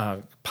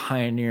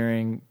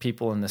pioneering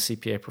people in the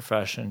CPA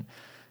profession.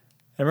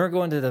 I remember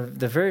going to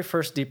the very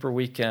first Deeper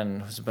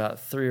Weekend. It was about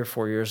 3 or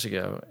 4 years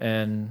ago,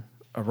 and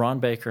Ron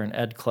Baker and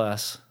Ed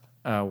Kless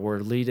were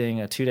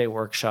leading a 2-day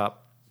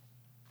workshop.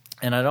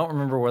 And I don't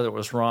remember whether it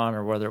was Ron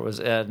or whether it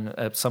was Ed. And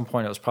at some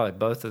point, it was probably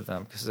both of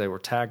them because they were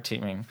tag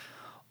teaming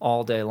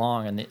all day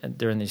long and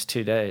during these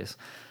 2 days.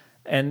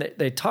 And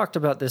they talked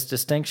about this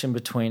distinction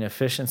between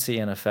efficiency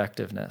and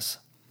effectiveness.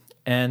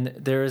 And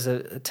there is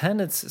a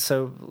tendency,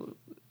 so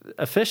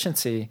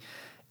efficiency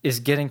is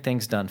getting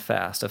things done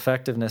fast.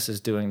 Effectiveness is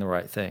doing the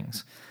right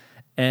things.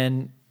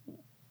 And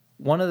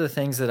one of the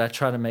things that I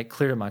try to make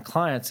clear to my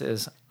clients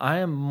is I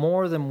am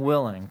more than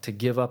willing to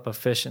give up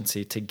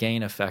efficiency to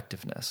gain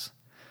effectiveness.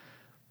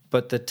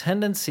 But the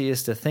tendency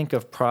is to think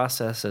of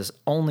processes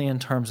only in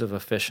terms of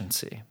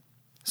efficiency.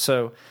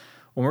 So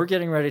when we're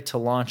getting ready to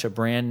launch a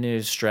brand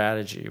new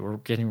strategy, we're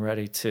getting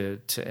ready to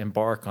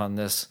embark on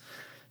this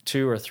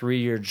 2 or 3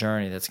 year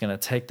journey that's going to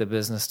take the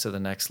business to the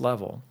next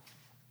level.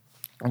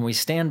 When we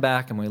stand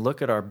back and we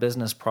look at our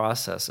business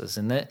processes,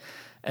 and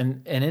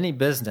in any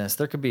business,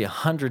 there could be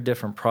 100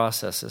 different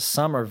processes.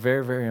 Some are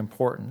very, very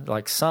important.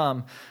 Like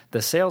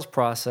the sales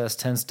process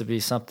tends to be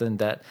something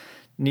that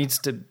needs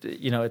to,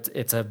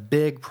 it's a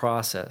big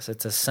process.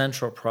 It's a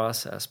central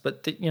process.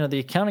 But the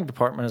accounting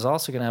department is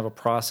also going to have a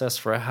process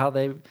for how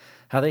they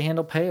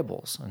handle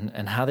payables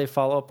and how they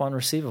follow up on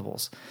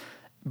receivables.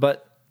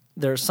 But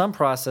there are some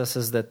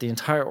processes that the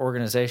entire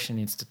organization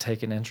needs to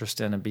take an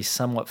interest in and be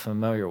somewhat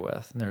familiar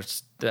with.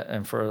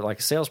 And for like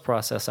a sales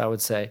process, I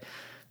would say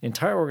the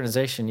entire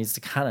organization needs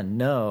to kind of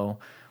know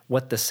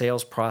what the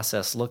sales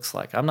process looks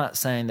like. I'm not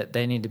saying that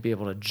they need to be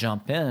able to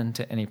jump in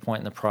to any point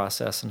in the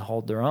process and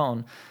hold their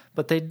own,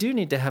 but they do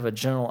need to have a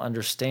general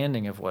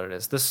understanding of what it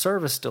is. The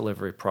service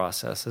delivery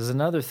process is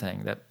another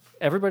thing that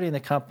everybody in the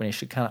company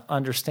should kind of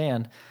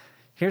understand.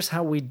 Here's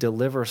how we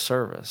deliver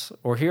service,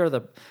 or here are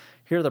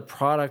the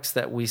products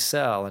that we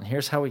sell, and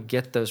here's how we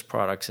get those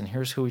products, and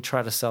here's who we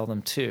try to sell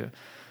them to,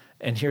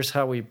 and here's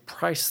how we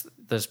price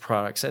those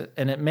products.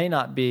 And it may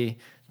not be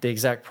the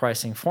exact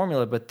pricing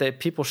formula, but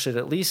people should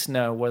at least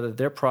know whether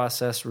their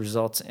process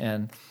results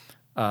in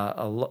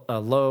a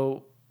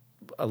low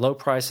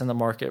price in the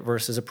market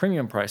versus a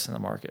premium price in the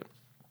market.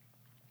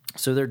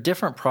 So there are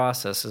different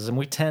processes, and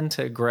we tend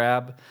to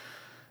grab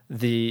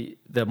the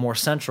more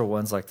central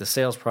ones, like the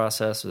sales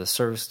process or the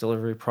service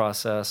delivery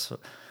process.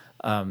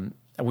 And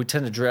we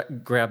tend to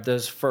grab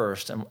those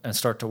first and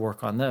start to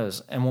work on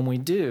those. And when we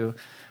do,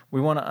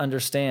 we want to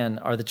understand,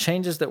 are the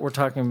changes that we're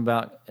talking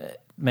about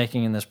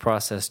making in this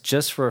process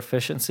just for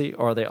efficiency,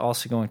 or are they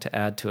also going to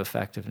add to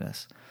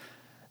effectiveness?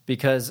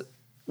 Because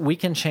we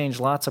can change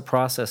lots of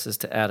processes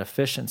to add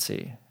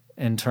efficiency.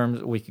 In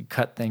terms, we could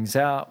cut things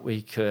out,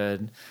 we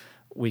could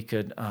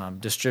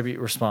distribute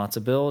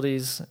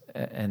responsibilities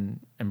and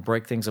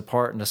break things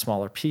apart into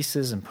smaller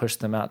pieces and push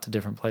them out to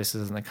different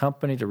places in the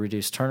company to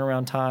reduce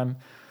turnaround time.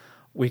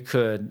 We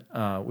could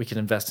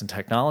invest in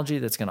technology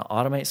that's going to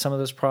automate some of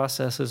those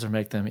processes or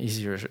make them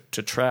easier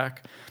to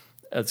track.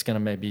 It's going to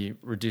maybe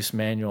reduce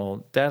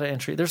manual data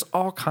entry. There's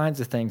all kinds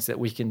of things that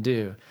we can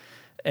do.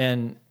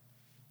 And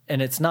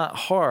it's not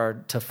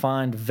hard to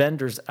find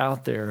vendors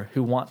out there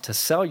who want to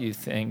sell you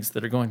things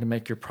that are going to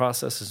make your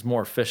processes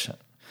more efficient.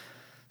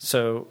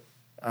 So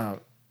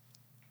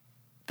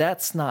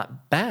that's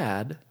not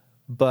bad,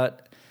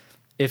 but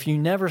if you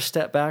never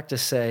step back to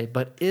say,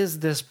 but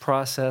is this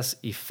process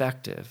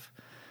effective,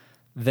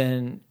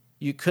 then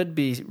you could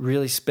be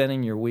really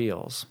spinning your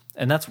wheels.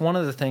 And that's one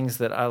of the things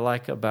that I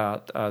like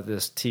about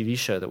this TV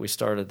show that we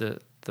started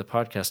the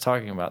podcast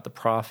talking about, The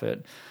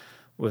Profit,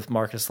 with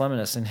Marcus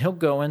Lemonis. And he'll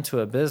go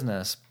into a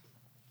business,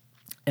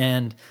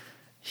 and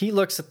he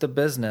looks at the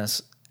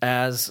business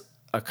as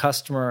a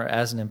customer,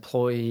 as an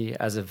employee,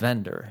 as a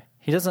vendor.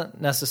 He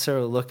doesn't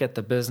necessarily look at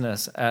the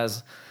business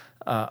as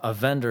a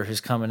vendor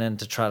who's coming in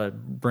to try to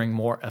bring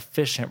more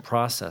efficient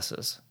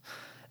processes.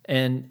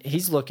 And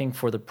he's looking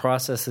for the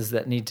processes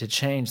that need to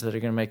change that are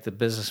going to make the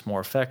business more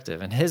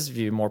effective. In his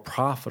view, more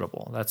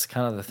profitable. That's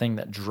kind of the thing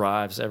that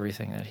drives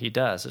everything that he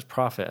does, is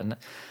profit. And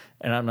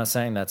I'm not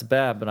saying that's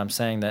bad, but I'm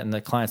saying that in the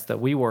clients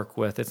that we work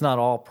with, it's not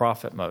all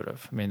profit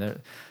motive. I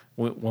mean,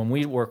 when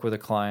we work with a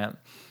client,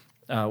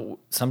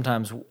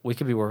 sometimes we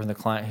could be working with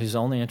a client who's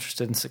only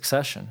interested in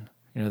succession.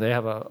 They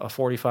have a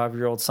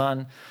 45-year-old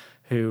son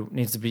who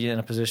needs to be in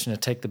a position to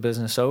take the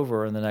business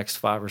over in the next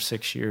 5 or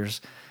 6 years.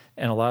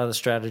 And a lot of the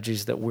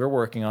strategies that we're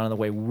working on and the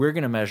way we're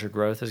going to measure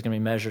growth is going to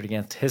be measured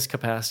against his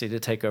capacity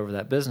to take over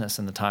that business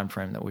in the time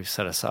frame that we've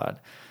set aside.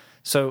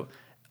 So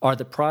are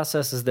the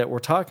processes that we're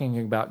talking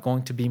about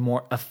going to be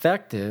more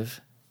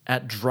effective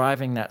at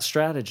driving that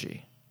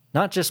strategy?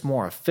 Not just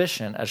more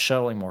efficient at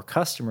shuttling more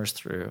customers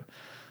through,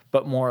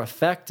 but more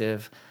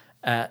effective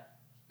at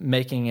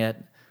making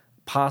it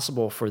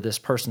possible for this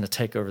person to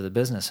take over the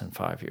business in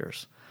 5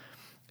 years.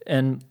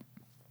 And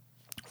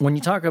when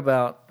you talk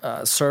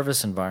about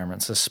service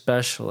environments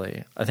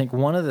especially, I think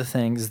one of the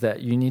things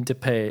that you need to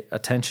pay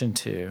attention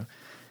to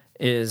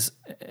is,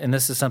 and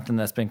this is something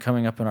that's been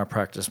coming up in our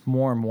practice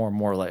more and more and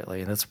more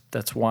lately, and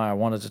that's why I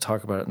wanted to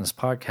talk about it in this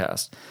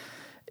podcast,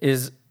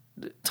 is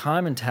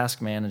time and task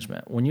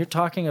management. When you're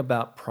talking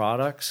about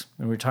products,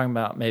 and we're talking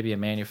about maybe a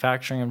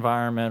manufacturing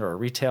environment or a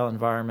retail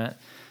environment,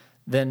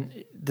 then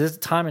this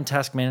time and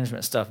task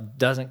management stuff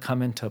doesn't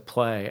come into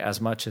play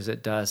as much as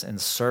it does in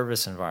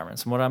service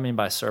environments. And what I mean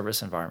by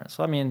service environments,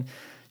 I mean,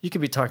 you could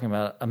be talking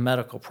about a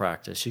medical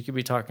practice. You could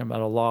be talking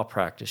about a law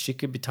practice. You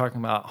could be talking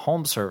about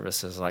home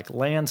services like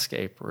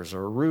landscapers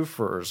or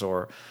roofers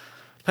or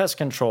pest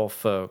control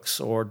folks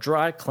or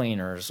dry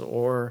cleaners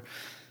or,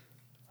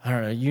 I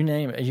don't know, you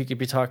name it. You could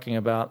be talking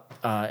about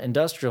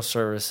industrial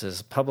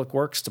services, public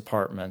works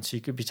departments.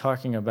 You could be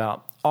talking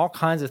about all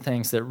kinds of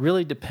things that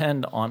really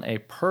depend on a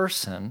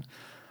person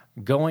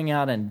going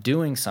out and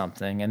doing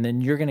something, and then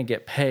you're going to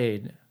get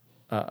paid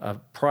a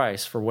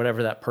price for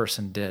whatever that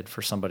person did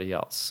for somebody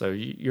else. So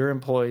your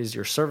employees,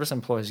 your service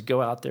employees,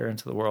 go out there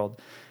into the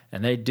world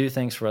and they do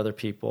things for other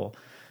people,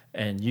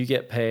 and you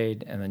get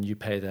paid, and then you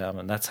pay them,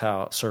 and that's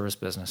how service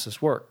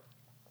businesses work.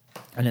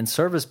 And in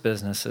service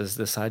businesses,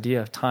 this idea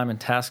of time and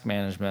task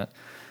management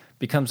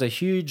becomes a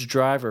huge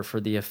driver for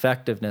the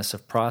effectiveness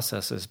of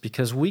processes,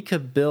 because we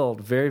could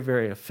build very,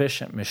 very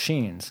efficient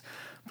machines,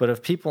 but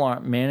if people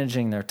aren't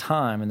managing their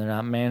time and they're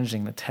not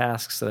managing the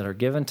tasks that are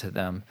given to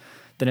them,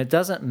 then it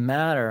doesn't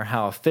matter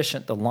how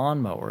efficient the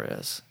lawnmower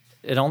is.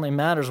 It only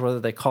matters whether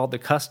they called the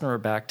customer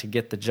back to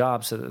get the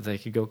job so that they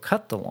could go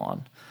cut the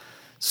lawn.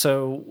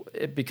 So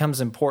it becomes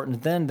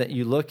important then that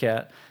you look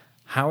at,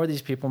 how are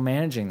these people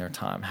managing their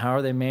time? How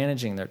are they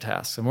managing their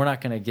tasks? And we're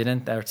not going to get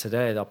in there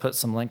today. I'll put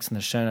some links in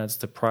the show notes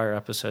to prior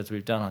episodes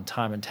we've done on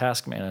time and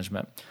task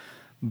management.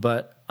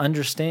 But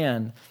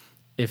understand,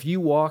 if you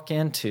walk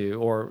into,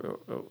 or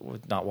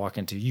not walk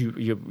into,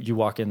 you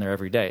walk in there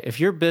every day. If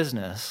your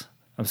business,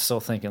 I'm still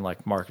thinking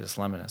like Marcus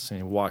Lemonis, and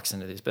he walks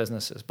into these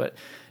businesses, but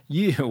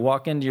you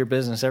walk into your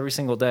business every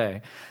single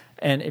day,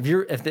 and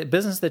if the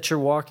business that you're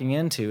walking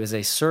into is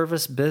a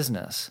service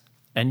business,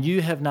 and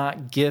you have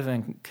not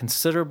given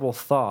considerable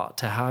thought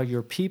to how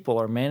your people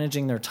are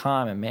managing their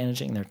time and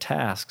managing their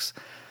tasks,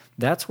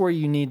 that's where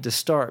you need to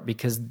start,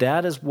 because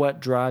that is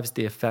what drives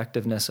the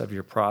effectiveness of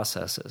your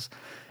processes.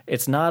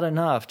 It's not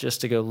enough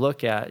just to go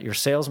look at your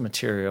sales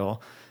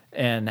material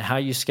and how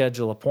you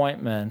schedule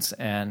appointments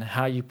and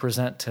how you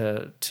present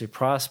to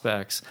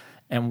prospects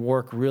and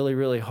work really,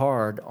 really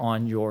hard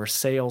on your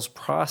sales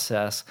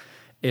process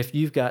if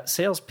you've got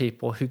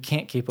salespeople who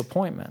can't keep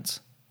appointments,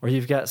 or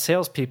you've got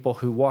salespeople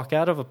who walk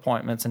out of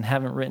appointments and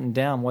haven't written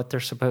down what they're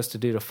supposed to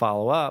do to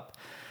follow up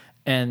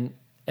and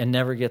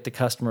never get the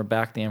customer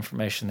back the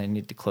information they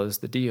need to close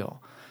the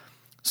deal.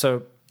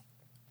 So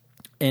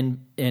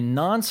in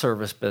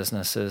non-service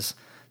businesses,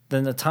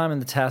 then the time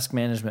and the task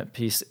management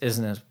piece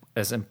isn't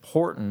as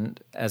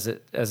important as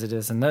it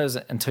is in those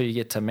until you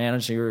get to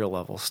managerial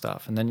level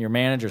stuff. And then your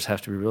managers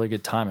have to be really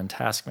good time and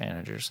task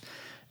managers.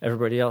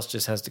 Everybody else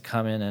just has to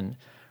come in and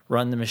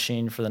run the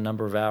machine for the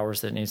number of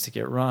hours that it needs to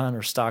get run,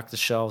 or stock the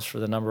shelves for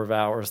the number of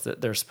hours that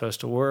they're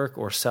supposed to work,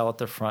 or sell at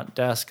the front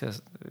desk,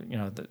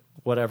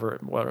 whatever,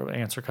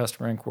 answer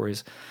customer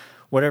inquiries,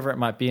 whatever it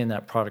might be in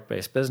that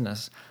product-based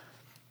business.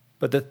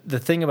 But the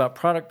thing about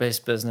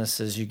product-based business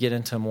is you get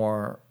into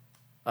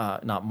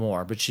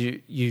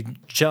you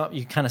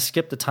kind of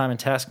skip the time and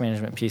task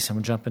management piece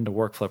and jump into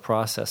workflow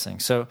processing.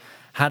 So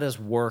how does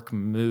work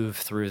move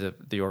through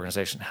the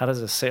organization? How does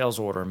a sales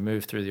order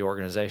move through the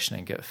organization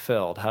and get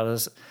filled? How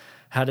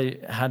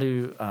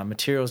do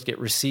materials get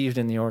received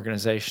in the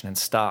organization and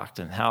stocked,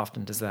 and how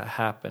often does that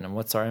happen? And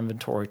what's our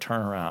inventory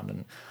turnaround?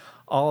 And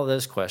all of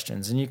those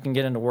questions. And you can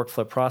get into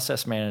workflow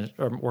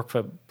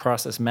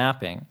process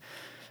mapping,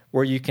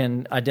 where you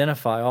can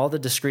identify all the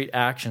discrete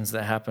actions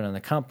that happen in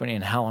the company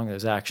and how long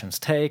those actions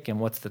take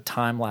and what's the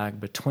time lag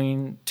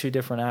between two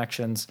different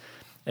actions.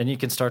 And you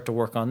can start to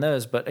work on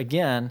those. But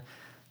again,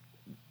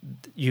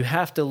 you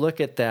have to look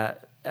at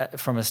that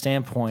from a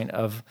standpoint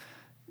of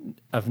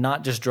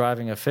not just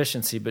driving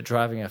efficiency, but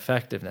driving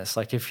effectiveness.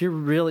 Like if you're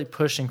really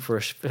pushing for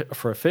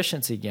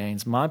efficiency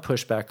gains, my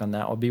pushback on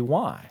that would be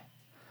why.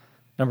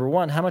 Number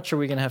one, how much are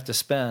we going to have to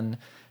spend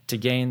to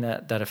gain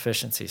that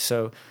efficiency?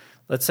 So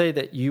let's say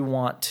that you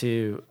want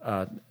to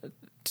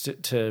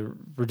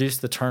reduce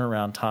the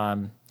turnaround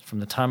time from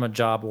the time a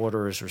job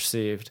order is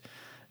received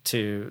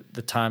to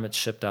the time it's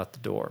shipped out the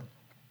door.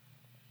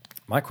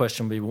 My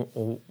question would be,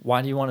 well,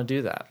 why do you want to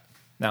do that?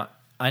 Now,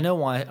 I know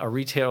why a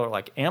retailer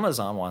like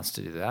Amazon wants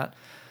to do that,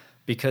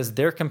 because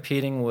they're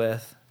competing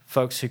with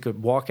folks who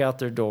could walk out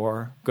their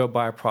door, go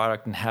buy a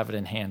product, and have it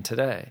in hand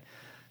today.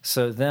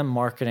 So them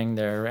marketing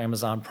their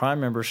Amazon Prime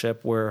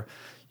membership, where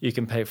you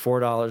can pay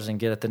 $4 and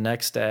get it the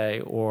next day,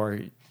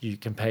 or you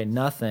can pay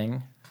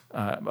nothing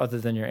other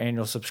than your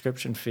annual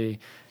subscription fee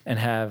and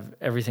have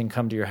everything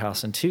come to your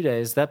house in 2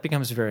 days, that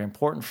becomes very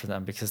important for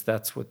them, because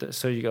that's what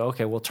so you go,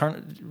 okay, well,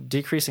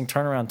 decreasing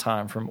turnaround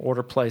time from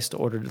order placed to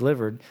order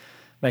delivered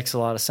makes a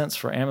lot of sense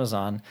for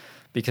Amazon,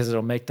 because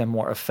it'll make them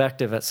more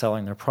effective at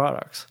selling their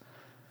products.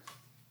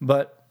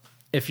 But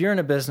if you're in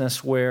a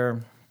business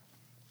where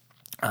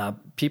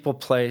people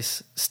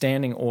place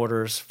standing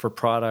orders for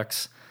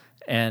products,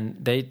 and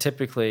they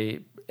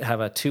typically have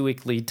a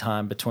 2-week lead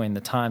time between the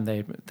time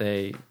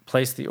they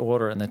place the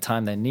order and the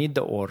time they need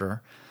the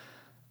order,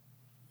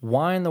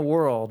 why in the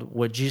world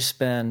would you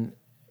spend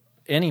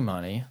any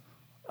money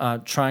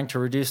trying to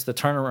reduce the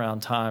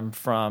turnaround time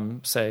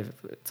from,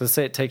 let's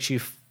say it takes you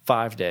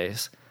 5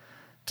 days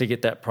to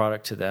get that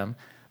product to them,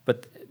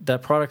 but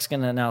that product's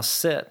going to now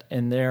sit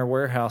in their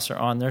warehouse or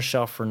on their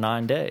shelf for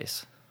 9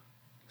 days.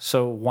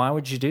 So why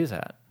would you do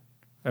that?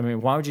 I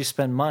mean, why would you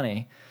spend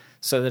money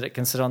so that it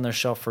can sit on their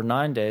shelf for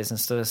 9 days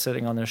instead of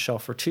sitting on their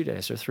shelf for 2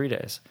 days or 3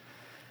 days?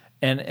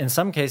 And in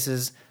some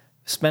cases,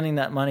 spending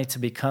that money to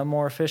become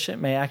more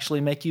efficient may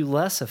actually make you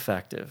less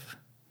effective,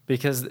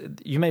 because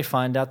you may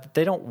find out that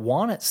they don't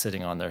want it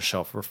sitting on their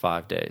shelf for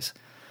 5 days.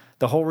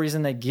 the whole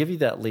reason they give you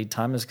that lead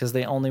time is because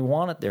they only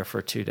want it there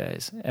for 2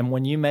 days. And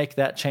when you make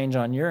that change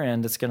on your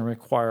end, it's going to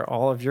require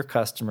all of your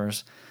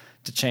customers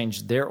to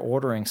change their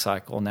ordering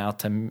cycle now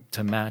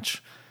to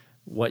match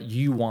what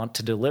you want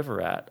to deliver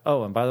at.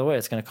 Oh, and by the way,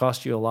 it's going to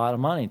cost you a lot of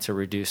money to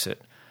reduce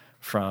it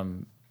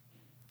from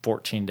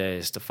 14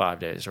 days to 5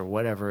 days or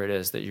whatever it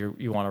is that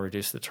you want to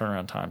reduce the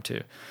turnaround time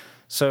to.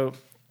 So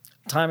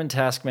time and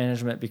task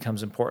management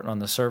becomes important on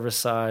the service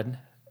side,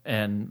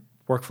 and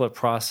workflow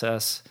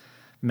process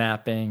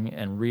mapping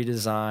and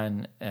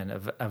redesign and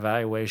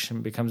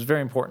evaluation becomes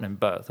very important in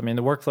both. I mean,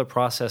 the workflow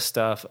process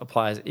stuff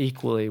applies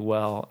equally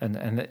well,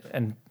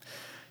 and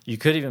you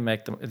could even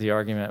make the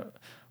argument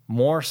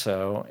more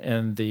so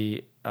in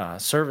the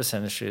service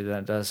industry than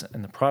it does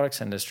in the products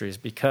industries,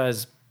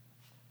 because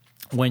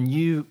when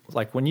you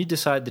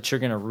decide that you're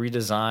going to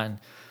redesign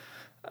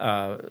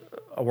a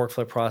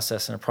workflow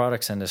process in a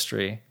products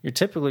industry, you're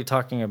typically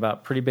talking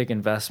about pretty big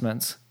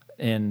investments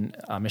in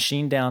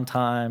machine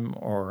downtime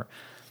or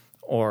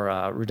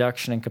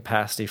reduction in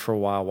capacity for a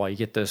while you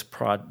get those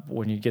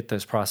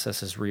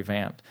processes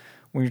revamped.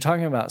 When you're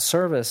talking about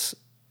service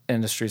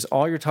industries,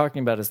 all you're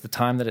talking about is the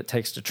time that it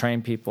takes to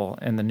train people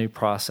in the new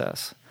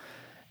process,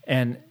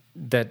 and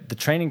that the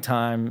training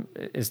time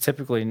is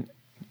typically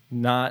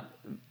not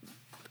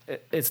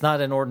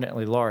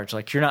inordinately large.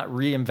 Like, you're not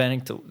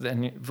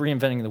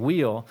reinventing the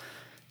wheel.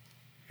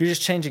 You're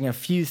just changing a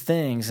few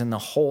things in the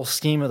whole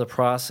scheme of the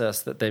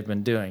process that they've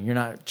been doing. You're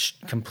not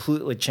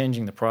completely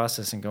changing the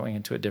process and going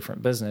into a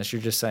different business.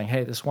 You're just saying,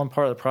 hey, this one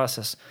part of the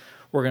process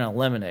we're going to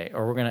eliminate,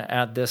 or we're going to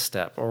add this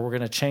step, or we're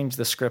going to change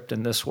the script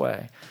in this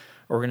way,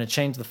 or we're going to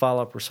change the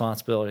follow-up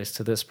responsibilities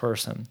to this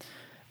person.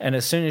 And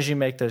as soon as you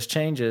make those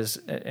changes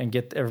and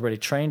get everybody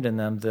trained in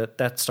them,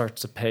 that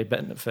starts to pay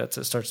benefits.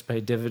 It starts to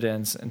pay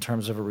dividends in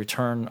terms of a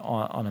return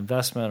on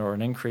investment or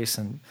an increase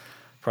in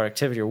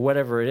productivity or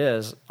whatever it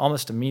is,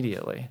 almost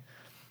immediately.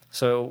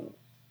 So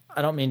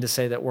I don't mean to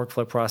say that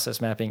workflow process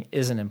mapping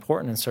isn't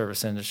important in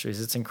service industries.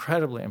 It's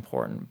incredibly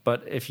important.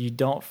 But if you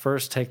don't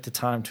first take the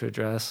time to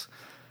address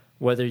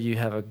whether you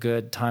have a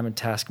good time and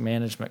task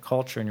management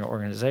culture in your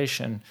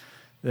organization,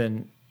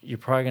 then you're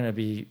probably going to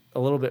be a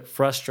little bit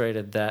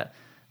frustrated that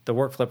the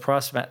workflow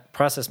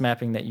process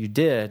mapping that you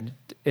did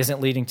isn't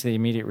leading to the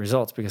immediate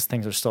results because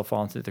things are still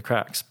falling through the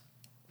cracks.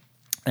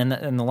 And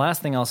the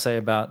last thing I'll say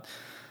about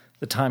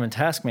the time and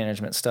task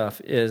management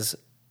stuff is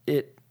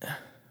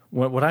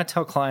what I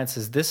tell clients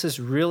is this is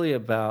really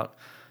about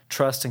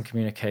trust and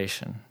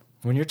communication.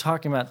 When you're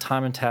talking about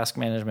time and task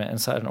management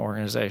inside an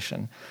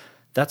organization,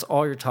 that's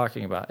all you're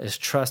talking about is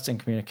trust and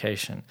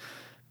communication.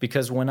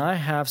 Because when I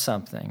have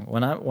something,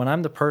 when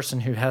I'm the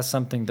person who has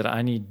something that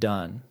I need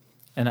done,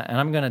 and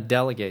I'm going to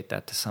delegate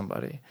that to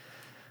somebody,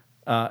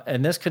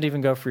 and this could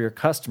even go for your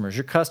customers.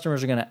 Your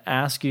customers are going to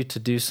ask you to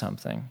do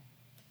something.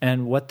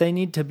 And what they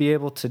need to be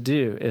able to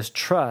do is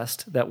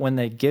trust that when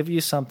they give you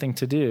something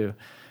to do,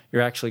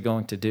 you're actually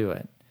going to do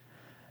it.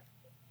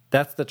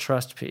 That's the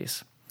trust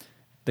piece.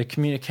 The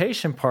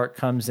communication part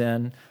comes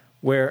in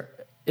where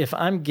if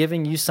I'm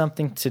giving you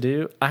something to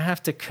do, I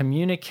have to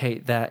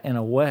communicate that in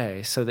a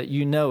way so that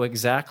you know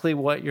exactly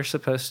what you're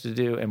supposed to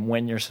do and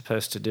when you're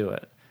supposed to do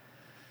it.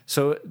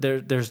 So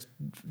there's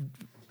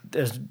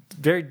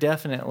very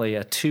definitely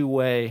a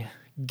two-way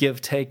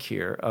give-take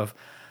here of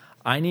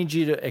I need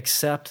you to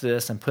accept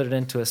this and put it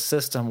into a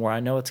system where I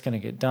know it's going to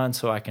get done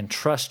so I can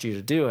trust you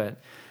to do it.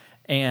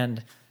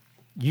 And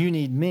you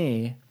need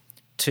me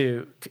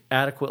to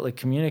adequately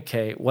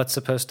communicate what's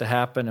supposed to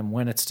happen and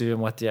when it's due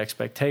and what the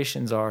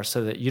expectations are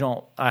so that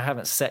I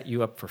haven't set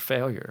you up for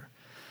failure.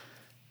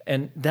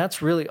 And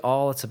that's really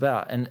all it's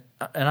about. And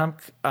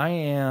I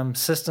am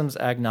systems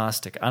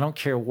agnostic. I don't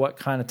care what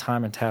kind of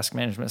time and task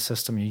management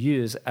system you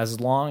use as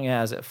long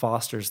as it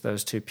fosters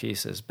those two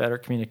pieces, better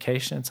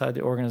communication inside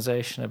the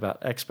organization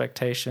about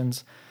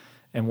expectations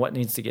and what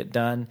needs to get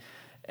done,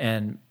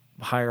 and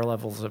higher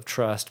levels of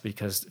trust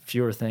because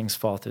fewer things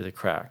fall through the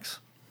cracks.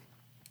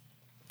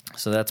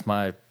 So that's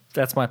my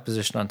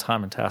position on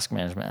time and task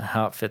management and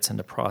how it fits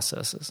into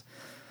processes.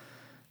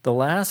 The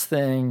last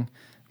thing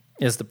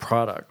is the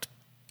product.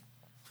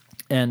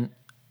 And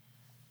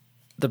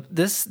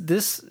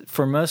this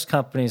for most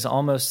companies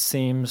almost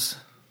seems,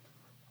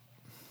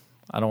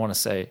 I don't want to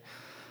say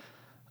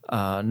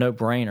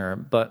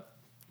no-brainer, but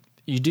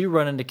you do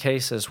run into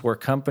cases where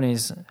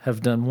companies have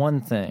done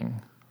one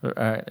thing.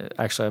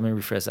 Actually, let me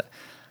rephrase that.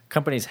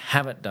 Companies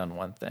haven't done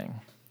one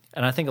thing.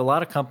 And I think a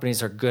lot of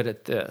companies are good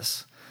at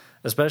this,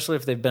 especially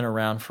if they've been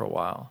around for a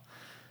while.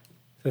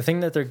 The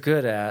thing that they're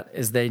good at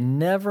is they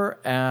never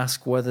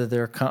ask whether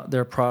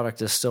their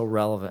product is still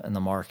relevant in the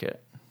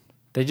market.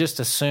 They just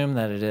assume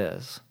that it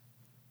is.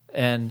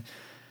 And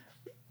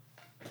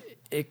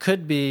it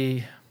could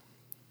be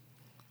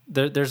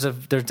there's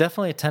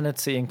definitely a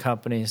tendency in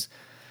companies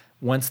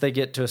once they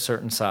get to a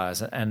certain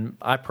size, and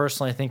I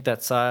personally think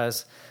that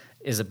size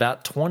is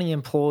about 20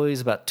 employees,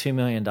 about $2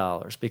 million,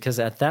 because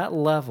at that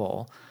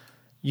level,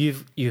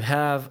 you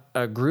have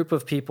a group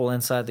of people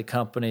inside the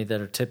company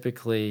that are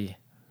typically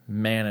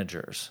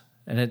managers,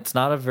 And it's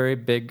not a very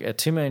big, at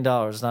 $2 million,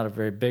 it's not a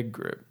very big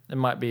group. It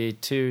might be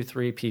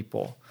 2-3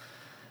 people.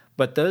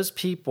 But those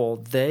people,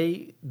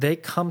 they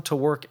come to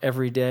work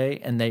every day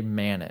and they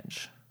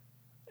manage.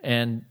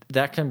 And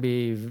that can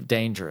be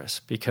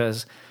dangerous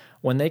because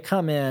when they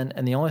come in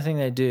and the only thing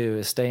they do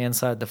is stay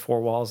inside the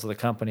four walls of the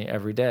company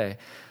every day,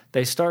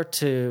 they start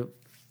to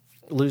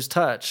lose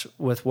touch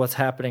with what's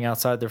happening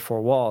outside their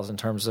four walls in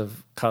terms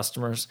of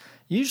customers,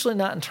 usually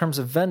not in terms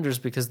of vendors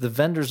because the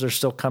vendors are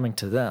still coming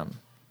to them.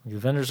 The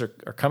vendors are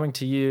coming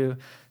to you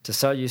to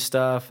sell you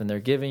stuff and they're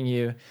giving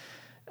you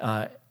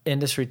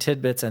industry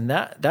tidbits, and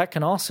that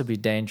can also be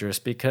dangerous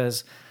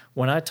because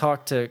when I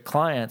talk to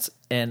clients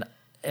and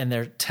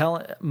they're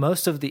telling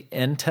most of the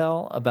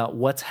intel about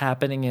what's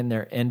happening in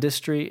their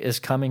industry is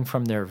coming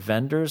from their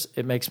vendors,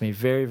 it makes me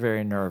very,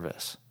 very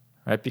nervous,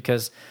 right?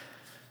 Because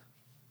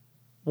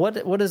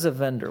what is a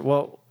vendor?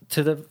 Well,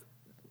 to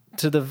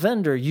the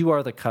vendor, you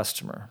are the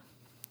customer,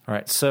 all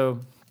right? So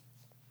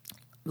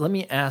let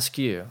me ask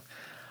you,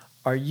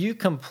 are you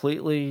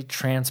completely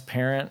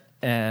transparent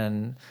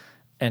and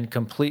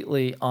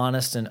completely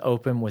honest and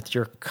open with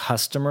your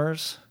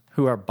customers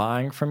who are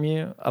buying from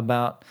you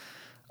about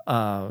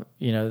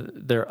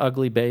their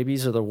ugly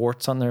babies or the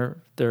warts on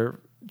their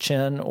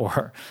chin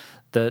or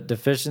the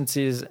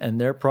deficiencies in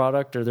their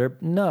product or their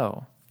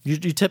no? You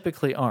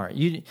typically aren't.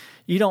 You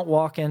don't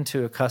walk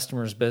into a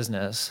customer's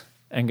business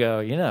and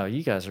go,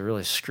 you guys are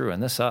really screwing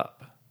this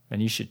up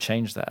and you should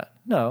change that.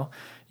 No,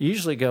 you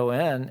usually go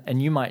in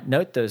and you might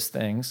note those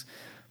things,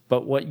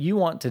 but what you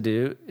want to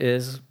do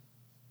is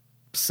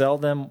sell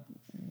them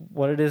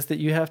what it is that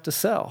you have to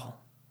sell.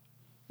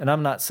 And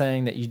I'm not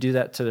saying that you do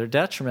that to their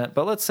detriment,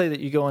 but let's say that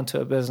you go into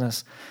a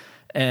business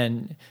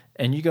and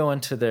you go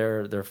into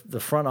the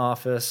front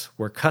office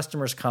where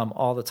customers come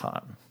all the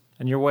time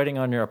and you're waiting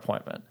on your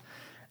appointment.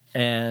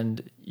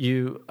 And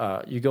you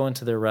go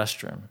into their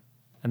restroom,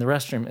 and the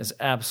restroom is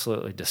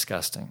absolutely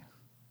disgusting.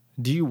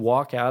 Do you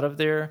walk out of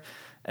there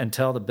and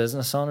tell the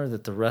business owner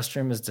that the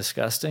restroom is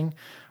disgusting,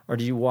 or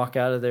do you walk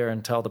out of there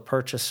and tell the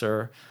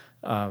purchaser,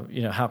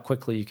 how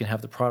quickly you can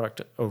have the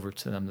product over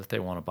to them that they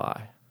want to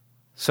buy?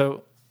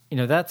 So,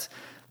 that's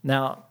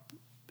now.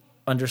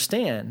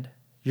 Understand,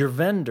 your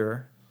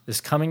vendor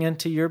is coming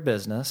into your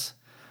business,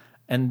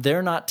 and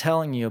they're not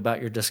telling you about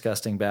your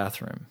disgusting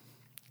bathroom.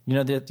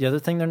 The other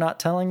thing they're not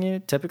telling you,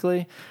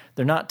 typically,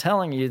 they're not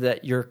telling you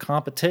that your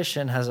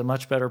competition has a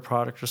much better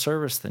product or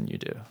service than you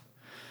do.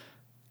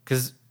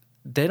 Because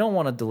they don't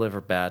want to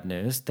deliver bad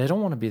news. They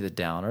don't want to be the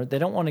downer. They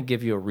don't want to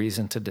give you a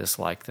reason to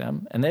dislike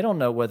them. And they don't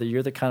know whether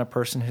you're the kind of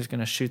person who's going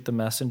to shoot the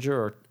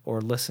messenger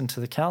or listen to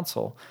the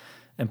counsel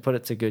and put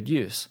it to good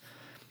use.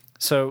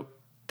 So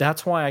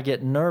that's why I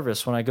get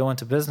nervous when I go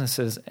into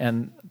businesses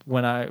and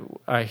when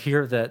I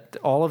hear that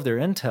all of their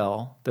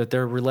intel that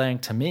they're relaying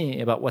to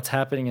me about what's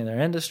happening in their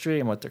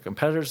industry and what their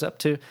competitors are up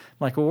to. I'm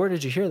like, well, where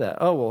did you hear that?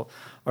 Oh, well,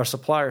 our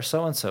supplier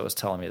so-and-so is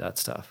telling me that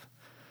stuff.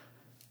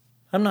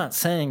 I'm not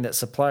saying that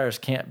suppliers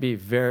can't be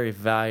very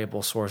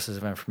valuable sources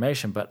of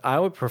information, but I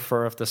would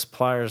prefer if the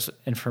supplier's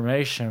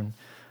information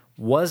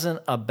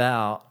wasn't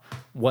about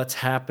what's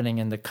happening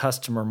in the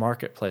customer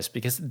marketplace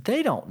because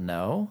they don't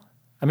know.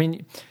 I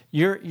mean,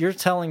 you're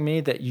telling me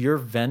that your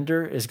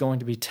vendor is going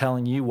to be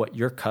telling you what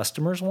your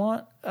customers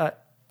want?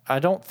 I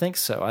don't think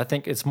so. I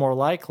think it's more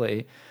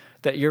likely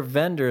that your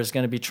vendor is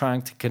going to be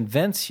trying to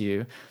convince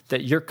you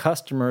that your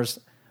customers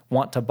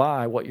want to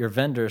buy what your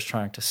vendor is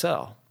trying to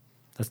sell.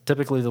 That's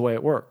typically the way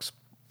it works.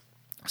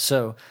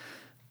 So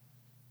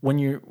when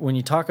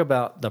you talk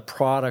about the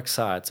product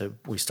side, so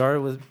we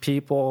started with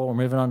people, we're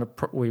moving on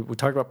to we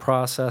talked about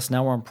process,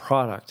 now we're on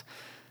product.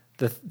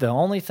 The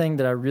only thing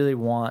that I really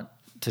want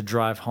to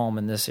drive home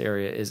in this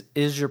area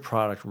is your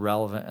product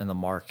relevant in the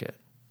market?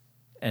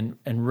 And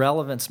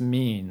relevance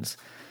means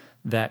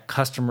that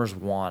customers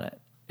want it.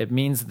 It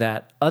means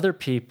that other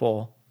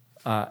people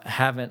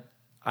haven't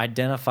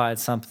identified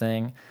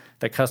something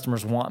that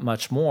customers want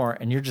much more,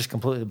 and you're just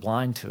completely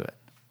blind to it.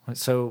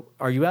 So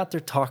are you out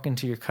there talking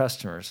to your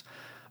customers?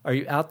 Are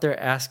you out there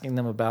asking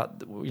them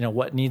about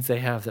what needs they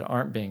have that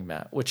aren't being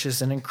met, which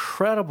is an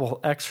incredible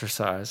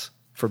exercise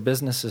for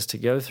businesses to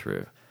go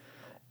through.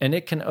 And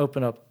it can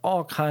open up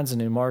all kinds of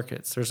new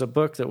markets. There's a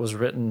book that was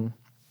written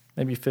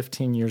maybe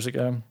 15 years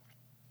ago,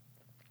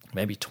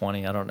 maybe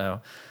 20, I don't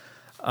know,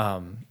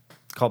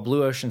 called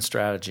Blue Ocean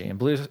Strategy. And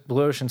Blue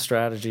Ocean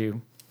Strategy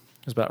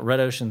is about red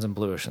oceans and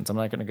blue oceans. I'm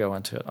not going to go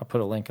into it. I'll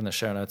put a link in the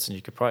show notes, and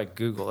you could probably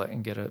Google it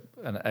and get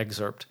an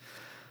excerpt,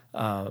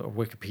 a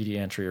Wikipedia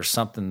entry or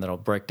something that'll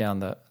break down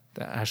the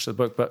hash of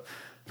the book. But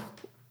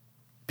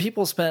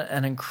people spent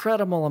an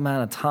incredible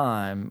amount of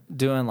time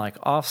doing like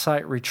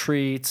off-site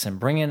retreats and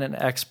bringing in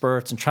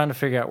experts and trying to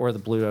figure out where the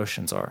blue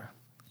oceans are.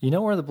 You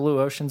know where the blue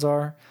oceans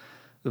are?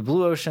 The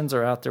blue oceans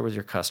are out there with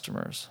your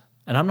customers.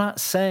 And I'm not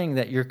saying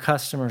that your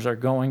customers are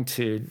going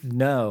to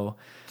know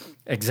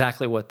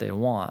exactly what they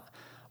want.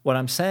 What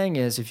I'm saying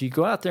is if you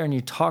go out there and you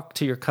talk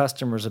to your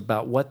customers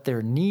about what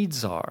their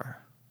needs are,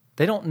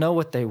 they don't know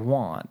what they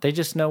want. They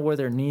just know where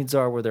their needs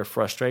are, where their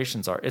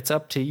frustrations are. It's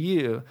up to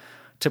you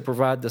to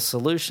provide the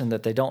solution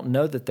that they don't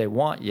know that they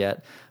want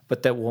yet,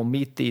 but that will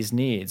meet these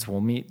needs,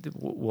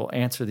 will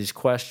answer these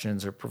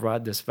questions or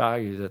provide this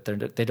value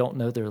that they don't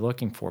know they're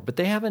looking for. But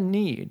they have a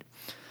need.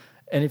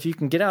 And if you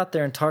can get out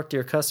there and talk to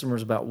your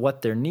customers about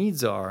what their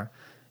needs are,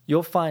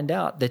 you'll find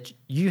out that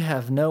you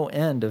have no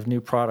end of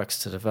new products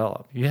to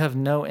develop. You have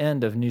no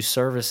end of new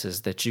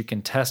services that you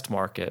can test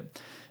market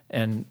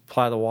and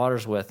apply the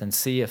waters with and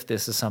see if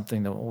this is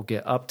something that will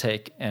get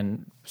uptake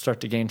and start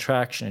to gain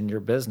traction in your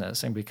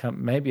business and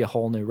become maybe a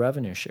whole new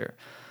revenue share.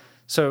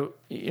 So,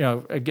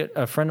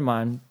 a friend of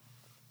mine,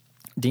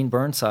 Dean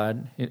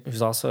Burnside,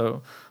 who's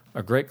also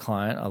a great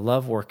client. I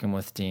love working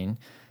with Dean.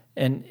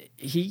 And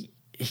he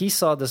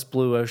saw this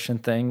blue ocean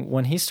thing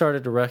when he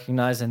started to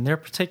recognize in their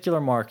particular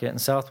market in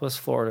Southwest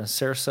Florida,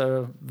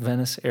 Sarasota,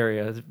 Venice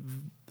area,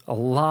 a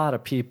lot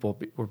of people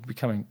were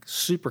becoming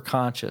super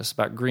conscious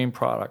about green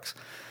products,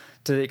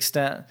 to the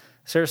extent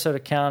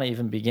Sarasota County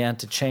even began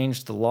to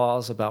change the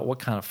laws about what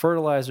kind of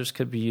fertilizers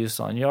could be used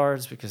on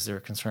yards because they were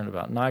concerned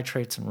about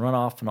nitrates and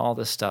runoff and all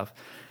this stuff.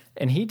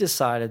 And he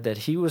decided that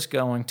he was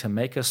going to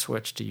make a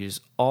switch to use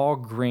all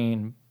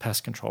green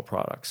pest control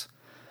products.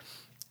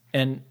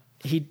 And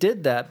he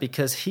did that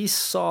because he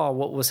saw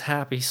what was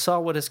happening. He saw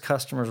what his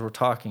customers were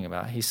talking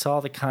about. He saw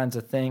the kinds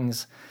of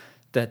things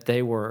that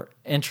they were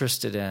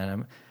interested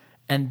in.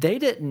 And they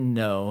didn't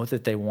know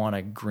that they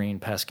wanted green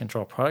pest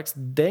control products.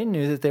 They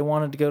knew that they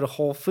wanted to go to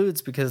Whole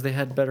Foods because they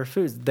had better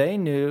foods. They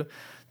knew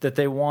that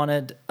they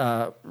wanted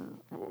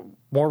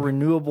more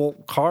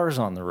renewable cars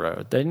on the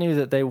road. They knew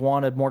that they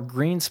wanted more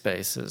green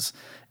spaces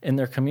in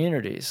their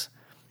communities.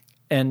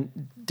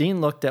 And Dean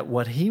looked at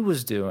what he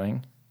was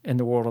doing in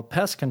the world of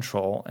pest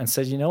control and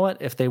said, you know what?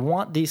 If they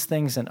want these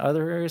things in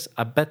other areas,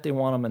 I bet they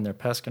want them in their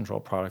pest control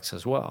products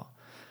as well.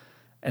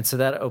 And so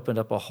that opened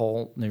up a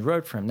whole new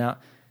road for him. Now,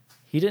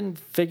 he didn't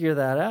figure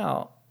that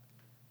out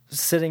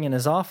sitting in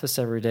his office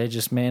every day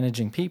just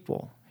managing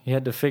people. He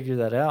had to figure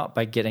that out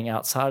by getting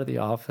outside of the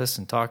office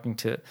and talking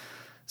to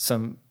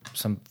some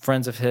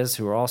friends of his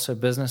who were also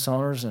business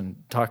owners and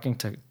talking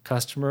to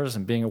customers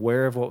and being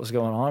aware of what was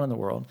going on in the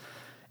world.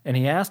 And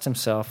he asked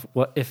himself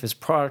what if his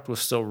product was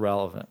still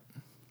relevant.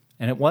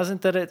 And it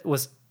wasn't that it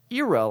was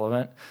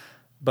irrelevant,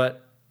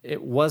 but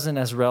it wasn't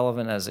as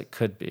relevant as it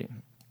could be.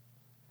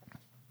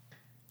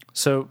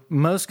 So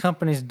most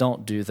companies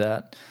don't do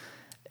that.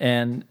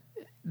 And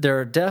there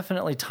are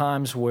definitely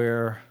times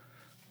where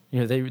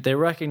they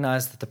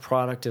recognize that the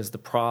product is the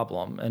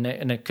problem.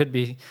 And it could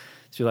be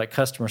through like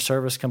customer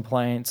service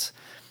complaints.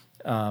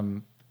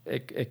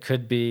 It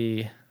could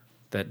be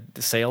that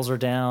the sales are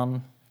down.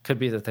 It could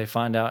be that they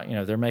find out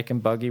they're making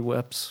buggy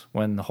whips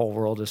when the whole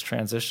world has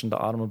transitioned to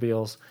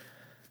automobiles.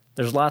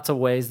 There's lots of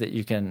ways that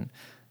you can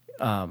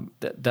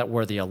that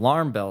where the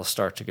alarm bells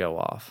start to go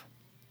off.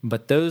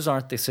 But those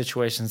aren't the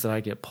situations that I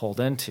get pulled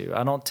into.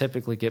 I don't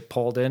typically get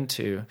pulled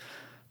into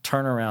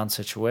turnaround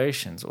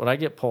situations. What I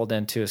get pulled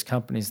into is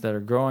companies that are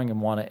growing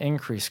and want to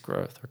increase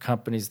growth, or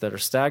companies that are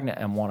stagnant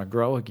and want to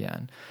grow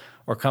again,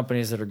 or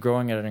companies that are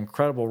growing at an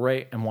incredible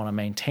rate and want to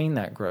maintain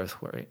that growth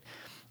rate.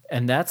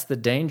 And that's the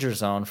danger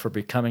zone for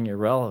becoming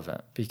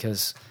irrelevant,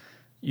 because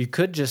you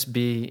could just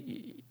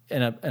be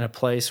in a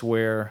place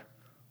where,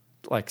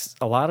 like,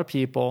 a lot of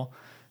people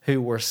who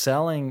were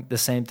selling the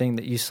same thing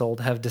that you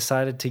sold have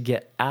decided to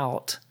get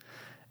out,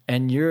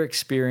 and you're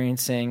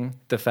experiencing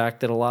the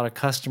fact that a lot of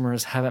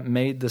customers haven't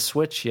made the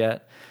switch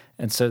yet,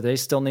 and so they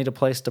still need a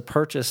place to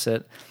purchase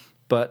it,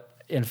 but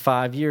in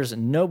 5 years,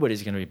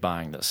 nobody's going to be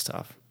buying this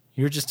stuff.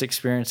 You're just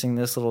experiencing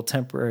this little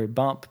temporary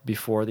bump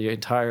before the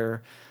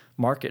entire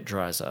market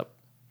dries up.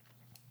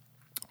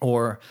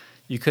 Or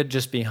you could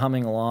just be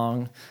humming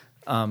along,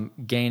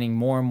 gaining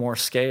more and more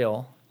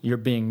scale. You're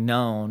being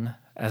known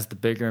as the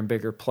bigger and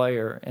bigger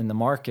player in the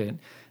market,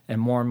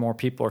 and more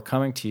people are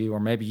coming to you. Or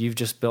maybe you've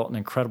just built an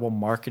incredible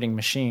marketing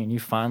machine. You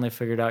finally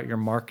figured out your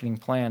marketing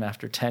plan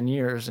after 10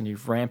 years, and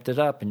you've ramped it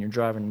up, and you're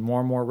driving more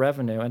and more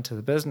revenue into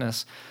the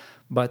business.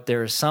 But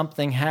there's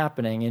something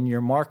happening in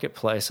your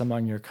marketplace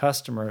among your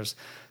customers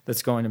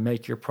that's going to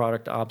make your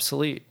product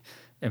obsolete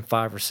in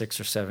 5 or 6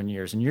 or 7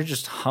 years. And you're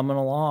just humming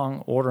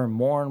along, ordering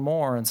more and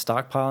more and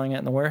stockpiling it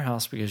in the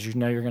warehouse because you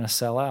know you're going to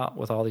sell out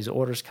with all these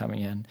orders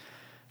coming in.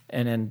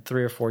 And in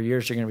 3 or 4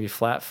 years, you're going to be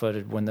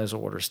flat-footed when those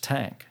orders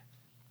tank.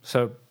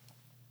 So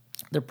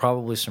there are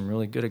probably some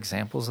really good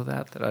examples of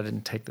that I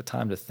didn't take the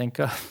time to think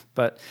of.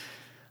 But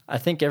I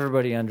think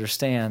everybody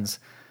understands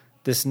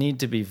this need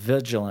to be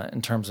vigilant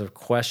in terms of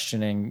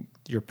questioning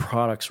your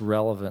product's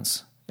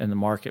relevance in the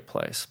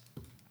marketplace.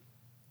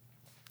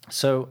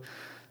 So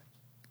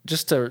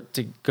just to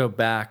go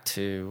back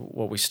to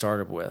what we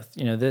started with,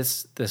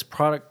 this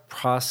product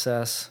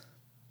process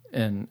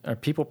and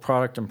people,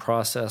 product, and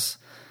process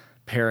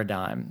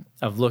paradigm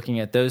of looking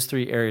at those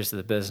 3 areas of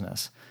the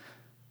business,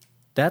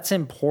 that's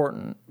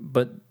important,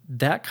 but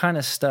that kind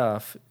of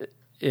stuff,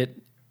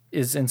 it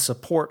is in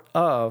support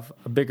of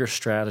a bigger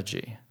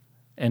strategy.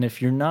 And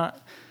if you're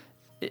not,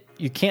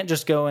 you can't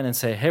just go in and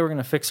say, hey, we're going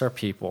to fix our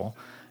people,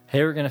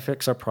 hey, we're going to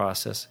fix our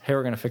process, hey,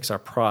 we're going to fix our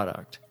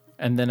product,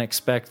 and then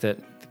expect that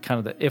kind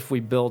of the if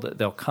we build it,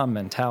 they'll come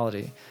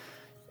mentality.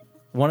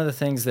 One of the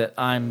things that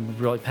I'm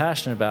really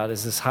passionate about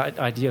is this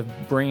idea of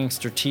bringing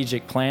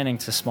strategic planning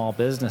to small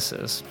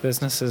businesses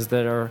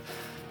that are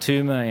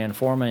 $2 million,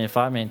 $4 million,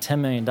 $5 million, $10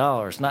 million.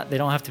 They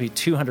don't have to be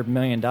 $200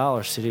 million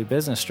to do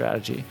business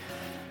strategy.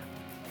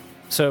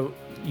 So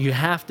you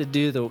have to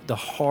do the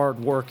hard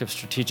work of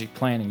strategic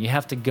planning. You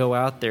have to go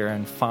out there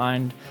and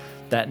find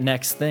that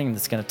next thing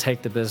that's going to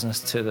take the business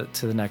to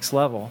the next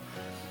level,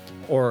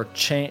 or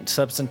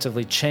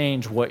substantively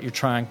change what you're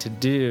trying to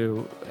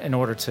do in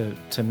order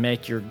to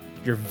make your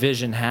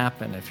vision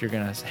happen. If you're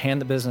going to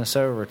hand the business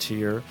over to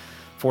your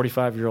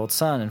 45-year-old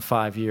son in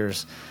 5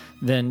 years,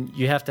 then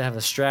you have to have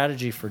a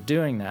strategy for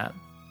doing that.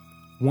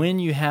 When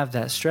you have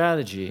that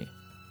strategy,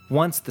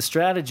 once the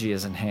strategy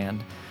is in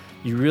hand,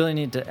 you really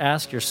need to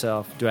ask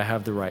yourself, do I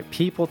have the right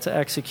people to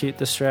execute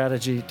the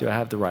strategy? Do I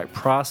have the right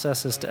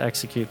processes to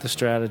execute the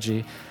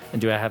strategy?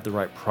 And do I have the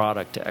right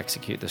product to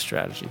execute the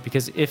strategy?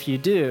 Because if you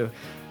do,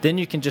 then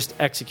you can just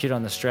execute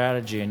on the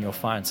strategy and you'll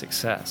find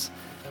success.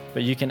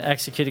 But you can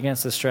execute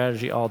against the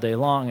strategy all day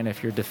long, and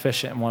if you're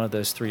deficient in one of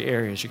those 3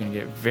 areas, you're going to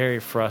get very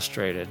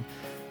frustrated,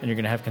 and you're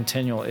going to have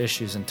continual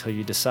issues until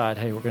you decide,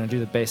 hey, we're going to do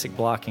the basic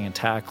blocking and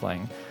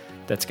tackling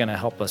that's going to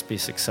help us be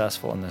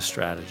successful in this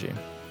strategy.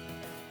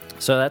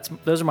 So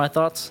those are my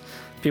thoughts.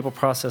 People,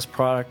 process,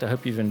 product. I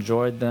hope you've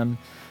enjoyed them.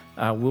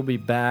 We'll be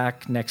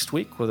back next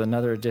week with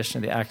another edition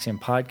of the Axiom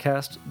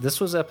Podcast.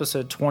 This was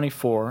episode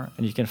 24,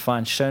 and you can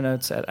find show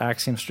notes at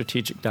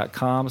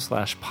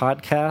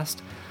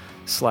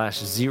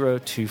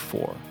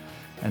axiomstrategic.com/podcast/024.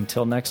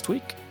 Until next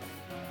week,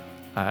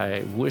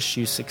 I wish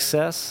you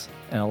success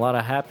and a lot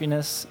of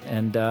happiness,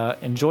 and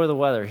enjoy the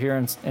weather here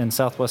in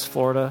Southwest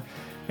Florida.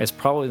 It's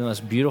probably the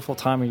most beautiful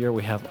time of year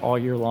we have all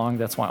year long.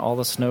 That's why all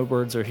the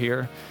snowbirds are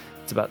here.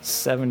 It's about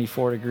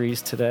 74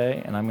 degrees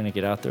today, and I'm going to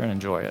get out there and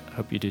enjoy it.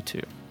 Hope you do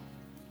too.